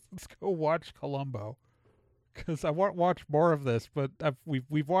 Let's go watch Columbo. Because I want to watch more of this, but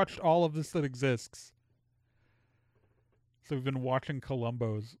we've watched all of this that exists. So we've been watching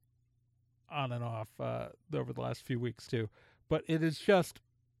Columbos on and off over the last few weeks too. But it is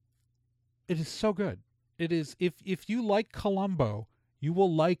so good. It is if you like Columbo, you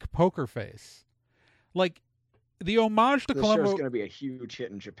will like Poker Face. Like the homage to Columbo. This show's going to be a huge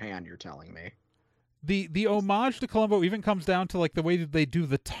hit in Japan. You're telling me. The homage to Columbo even comes down to like the way that they do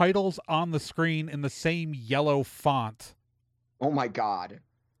the titles on the screen in the same yellow font. Oh my god.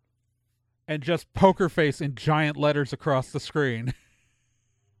 And just Poker Face in giant letters across the screen.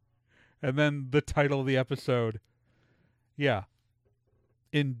 And then the title of the episode. Yeah.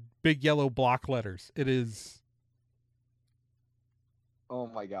 In big yellow block letters. It is. Oh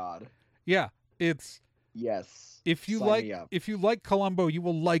my god. Yeah, it's. Yes. If you like Columbo, you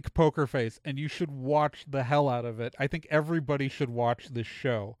will like Poker Face, and you should watch the hell out of it. I think everybody should watch this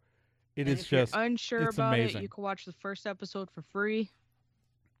show. If you're unsure about amazing. it, you can watch the first episode for free.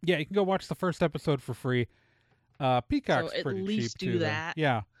 Yeah, you can go watch the first episode for free. Peacock's so pretty at least cheap do too. that. Though.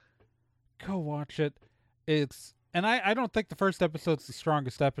 Yeah, go watch it. And I don't think the first episode's the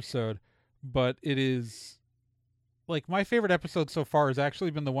strongest episode, but it is. Like, my favorite episode so far has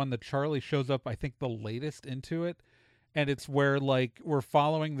actually been the one that Charlie shows up, I think, the latest into it. And it's where, like, we're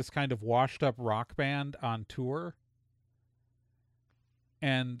following this kind of washed-up rock band on tour.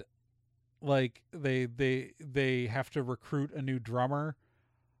 And, like, they have to recruit a new drummer.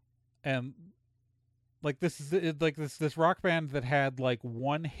 And, like, this is like this rock band that had, like,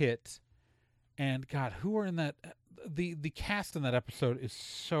 one hit. And, God, who are in that? The cast in that episode is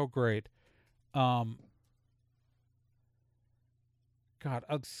so great. God,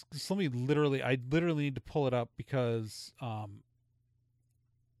 I literally need to pull it up because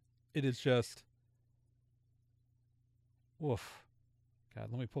it is just woof. God,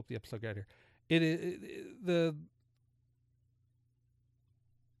 let me pull up the episode guide here.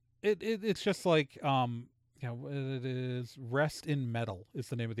 It's just like Yeah, it is Rest in Metal is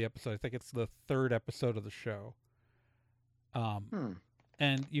the name of the episode. I think it's the 3rd episode of the show.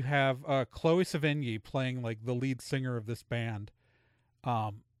 And you have Chloe Sevigny playing like the lead singer of this band.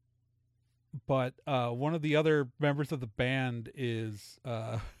 But one of the other members of the band is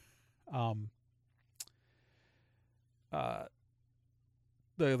the guy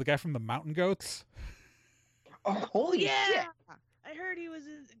from the Mountain Goats. Oh, holy shit! I heard he was.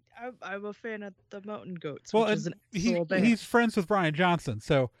 I'm a fan of the Mountain Goats, Well, which is an excellent band. he's friends with Brian Johnson,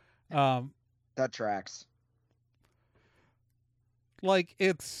 so That tracks. like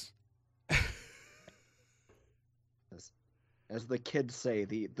it's As the kids say,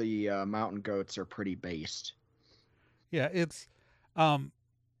 the Mountain Goats are pretty based. yeah, it's Krista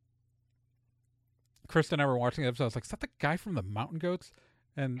and I were watching the episode. I was like, "Is that the guy from the Mountain Goats?"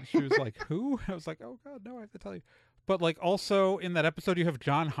 And she was like, "Who?" I was like, "Oh God, no! I have to tell you." But like, also in that episode, you have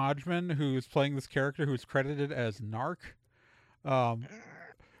John Hodgman, who's playing this character who's credited as Narc,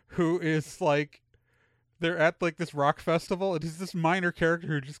 who is like, they're at like this rock festival, and he's this minor character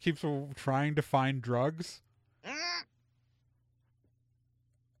who just keeps trying to find drugs,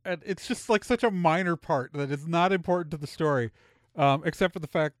 and it's just like such a minor part that is not important to the story, except for the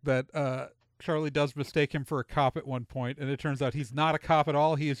fact that Charlie does mistake him for a cop at one point, and it turns out he's not a cop at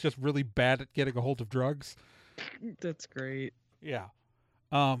all. He is just really bad at getting a hold of drugs. That's great. Yeah.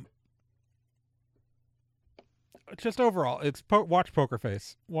 Just overall, it's watch Poker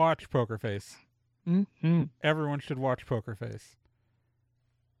Face. Watch Poker Face. Mm-hmm. Everyone should watch Poker Face.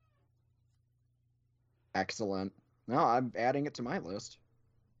 Excellent. No, I'm adding it to my list.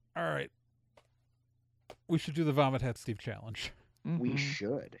 All right. We should do the Vomit Hat Steve challenge. Mm-hmm. We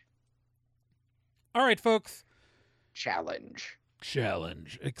should. All right, folks. Challenge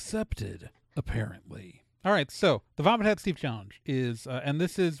Accepted, apparently. All right, so the Vomit Hat Steve challenge is, and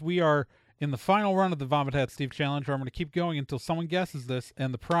this is, we are in the final run of the Vomit Hat Steve challenge, where I'm going to keep going until someone guesses this,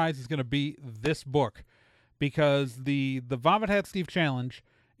 and the prize is going to be this book. Because the Vomit Hat Steve challenge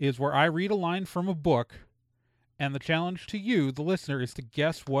is where I read a line from a book, and the challenge to you, the listener, is to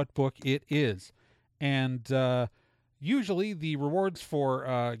guess what book it is. And usually the rewards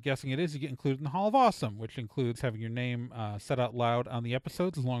for guessing it is you get included in the Hall of Awesome, which includes having your name said out loud on the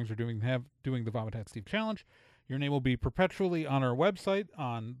episodes as long as you're doing the Vomit Hat Steve challenge. Your name will be perpetually on our website,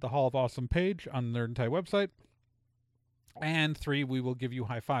 on the Hall of Awesome page, on the Nerd and Tie website. And 3, we will give you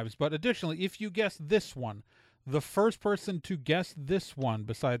high fives. But additionally, if you guess this one, the first person to guess this one,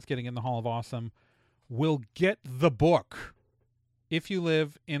 besides getting in the Hall of Awesome, will get the book if you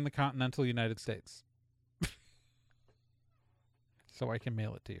live in the continental United States. So I can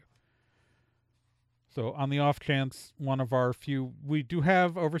mail it to you. So on the off chance one of our few, we do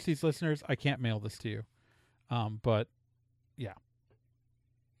have overseas listeners, I can't mail this to you. But yeah.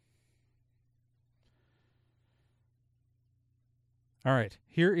 All right.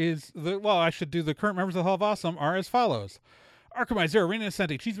 Here is I should do the current members of the Hall of Awesome are as follows. Arkham Zero, Rena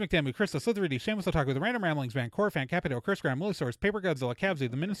Ascenti, Cheese McDamu, Krista, Slitherity, Shameless Otaku, The Random Ramblings Band, Corefan, Capito, Chris Graham, Willisaurus, Paper Godzilla,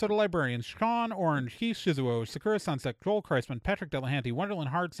 Cabsy, The Minnesota Librarians, Sean Orange, Keith Shizuo, Sakura Sunset, Joel Kreisman, Patrick Delahanty,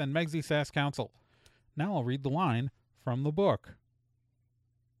 Wonderland Hearts, and Megsy Sass Council. Now I'll read the line from the book.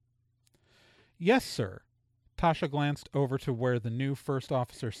 Yes, sir. Tasha glanced over to where the new first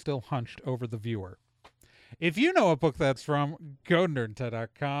officer still hunched over the viewer. If you know what book that's from, go to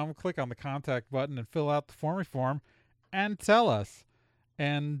nerdandtie.com, click on the contact button, and fill out the form and tell us.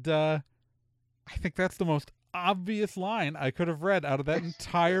 And I think that's the most obvious line I could have read out of that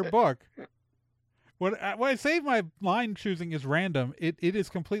entire book. When I say my line choosing is random, it is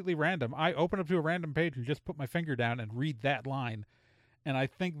completely random. I open up to a random page and just put my finger down and read that line. And I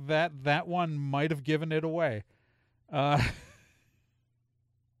think that one might have given it away.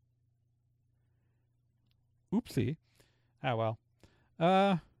 Oopsie. Ah, well.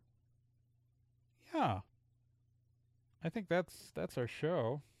 Yeah. I think that's our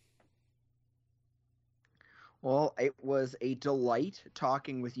show. Well, it was a delight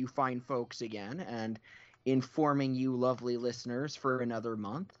talking with you fine folks again and informing you lovely listeners for another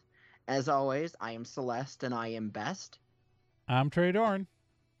month. As always, I am Celeste and I am best. I'm Trey Dorn.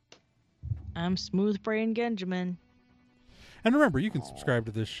 I'm Smooth Brain Genjamin. And remember, you can subscribe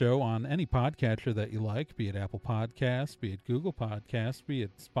to this show on any podcatcher that you like, be it Apple Podcasts, be it Google Podcasts, be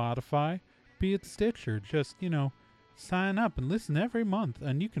it Spotify, be it Stitcher. Just, sign up and listen every month.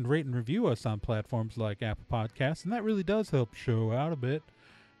 And you can rate and review us on platforms like Apple Podcasts, and that really does help show out a bit.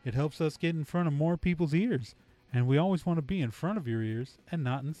 It helps us get in front of more people's ears. And we always want to be in front of your ears and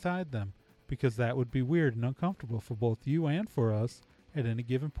not inside them, because that would be weird and uncomfortable for both you and for us at any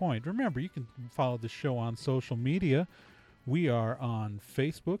given point. Remember, you can follow the show on social media. We are on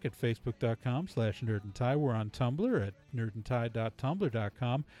Facebook at facebook.com/nerdandtie. We're on Tumblr at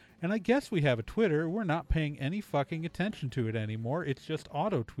nerdandtie.tumblr.com. And I guess we have a Twitter. We're not paying any fucking attention to it anymore. It's just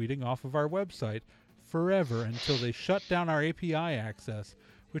auto-tweeting off of our website forever until they shut down our API access,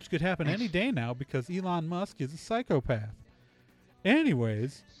 which could happen any day now because Elon Musk is a psychopath.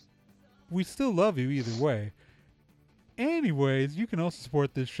 Anyways, we still love you either way. Anyways, you can also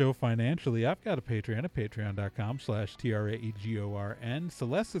support this show financially. I've got a Patreon at patreon.com/TRAEGORN.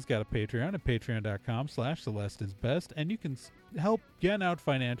 Celeste has got a Patreon at patreon.com/CelesteIsBest. And you can help Gen out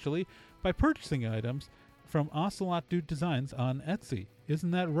financially by purchasing items from Ocelot Dude Designs on Etsy. Isn't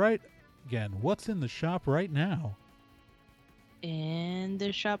that right? Again, what's in the shop right now? In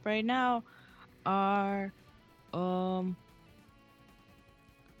the shop right now are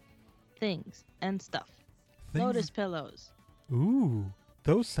things and stuff. Lotus pillows. Ooh,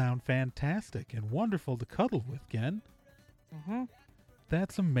 those sound fantastic and wonderful to cuddle with, Gen. Mm-hmm.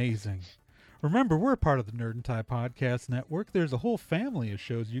 That's amazing. Remember, we're a part of the Nerd and Tie Podcast Network. There's a whole family of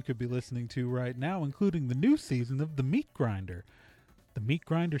shows you could be listening to right now, including the new season of The Meat Grinder. The Meat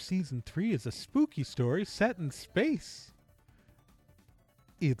Grinder Season 3 is a spooky story set in space.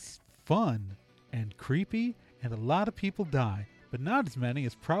 It's fun and creepy, and a lot of people die. But not as many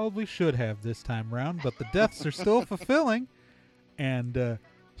as probably should have this time around, but the deaths are still fulfilling and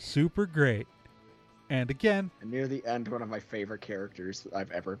super great. And again... And near the end, one of my favorite characters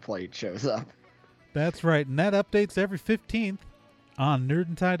I've ever played shows up. That's right, and that updates every 15th on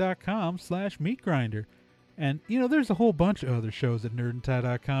nerdandtie.com/meatgrinder. And, you know, there's a whole bunch of other shows at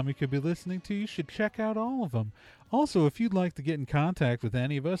nerdandtie.com you could be listening to. You should check out all of them. Also, if you'd like to get in contact with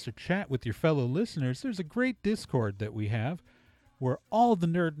any of us or chat with your fellow listeners, there's a great Discord that we have, where all the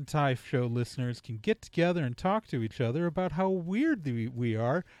Nerd and Tie show listeners can get together and talk to each other about how weird we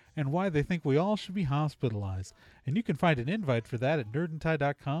are and why they think we all should be hospitalized. And you can find an invite for that at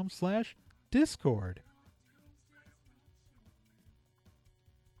nerdandtie.com/Discord.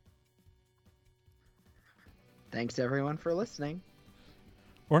 Thanks, everyone, for listening.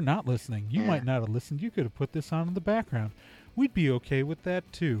 Or not listening. You might not have listened. You could have put this on in the background. We'd be okay with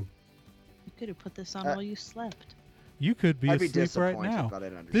that, too. You could have put this on while you slept. You could be I'd asleep right now. But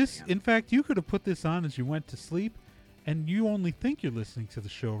I'd understand. In fact, you could have put this on as you went to sleep, and you only think you're listening to the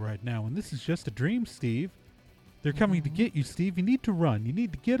show right now, and this is just a dream, Steve. They're coming to get you, Steve. You need to run. You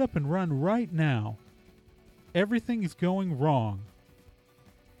need to get up and run right now. Everything is going wrong.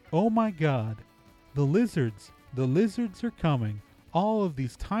 Oh my God. The lizards are coming. All of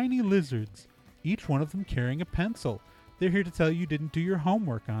these tiny lizards, each one of them carrying a pencil. They're here to tell you didn't do your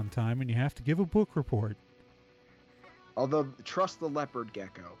homework on time and you have to give a book report. Although, trust the leopard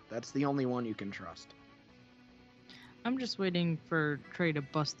gecko. That's the only one you can trust. I'm just waiting for Trey to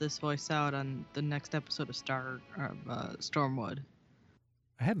bust this voice out on the next episode of Stormwood.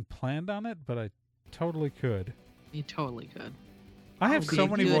 I hadn't planned on it, but I totally could. You totally could. I have so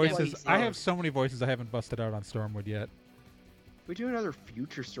many voices. episode. I have so many voices I haven't busted out on Stormwood yet. If we do another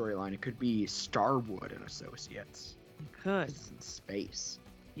future storyline, it could be Starwood and Associates. You could. It's in space.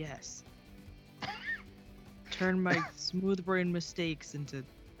 Yes. Turn my smooth brain mistakes into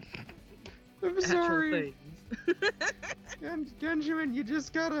I'm actual sorry. things. Genjamin, you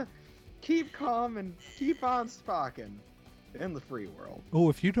just gotta keep calm and keep on spocking in the free world. Oh,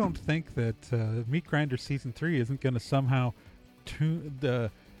 if you don't think that Meat Grinder Season 3 isn't going to somehow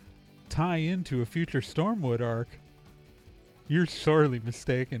tie into a future Stormwood arc, you're sorely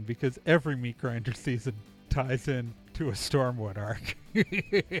mistaken, because every Meat Grinder season ties in to a Stormwood arc.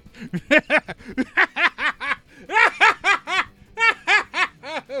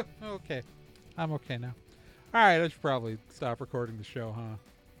 Okay. I'm okay now. Alright, I should probably stop recording the show, huh?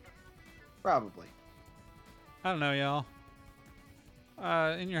 Probably. I don't know, y'all.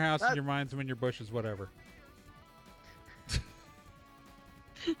 In your house, in your minds, in your bushes, whatever.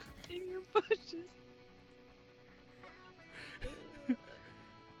 In your bushes.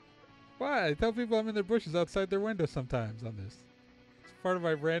 Why? I tell people I'm in their bushes outside their window sometimes on this. It's part of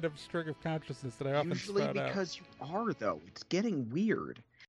my random string of consciousness that I often Usually spout out. because you are, though. It's getting weird.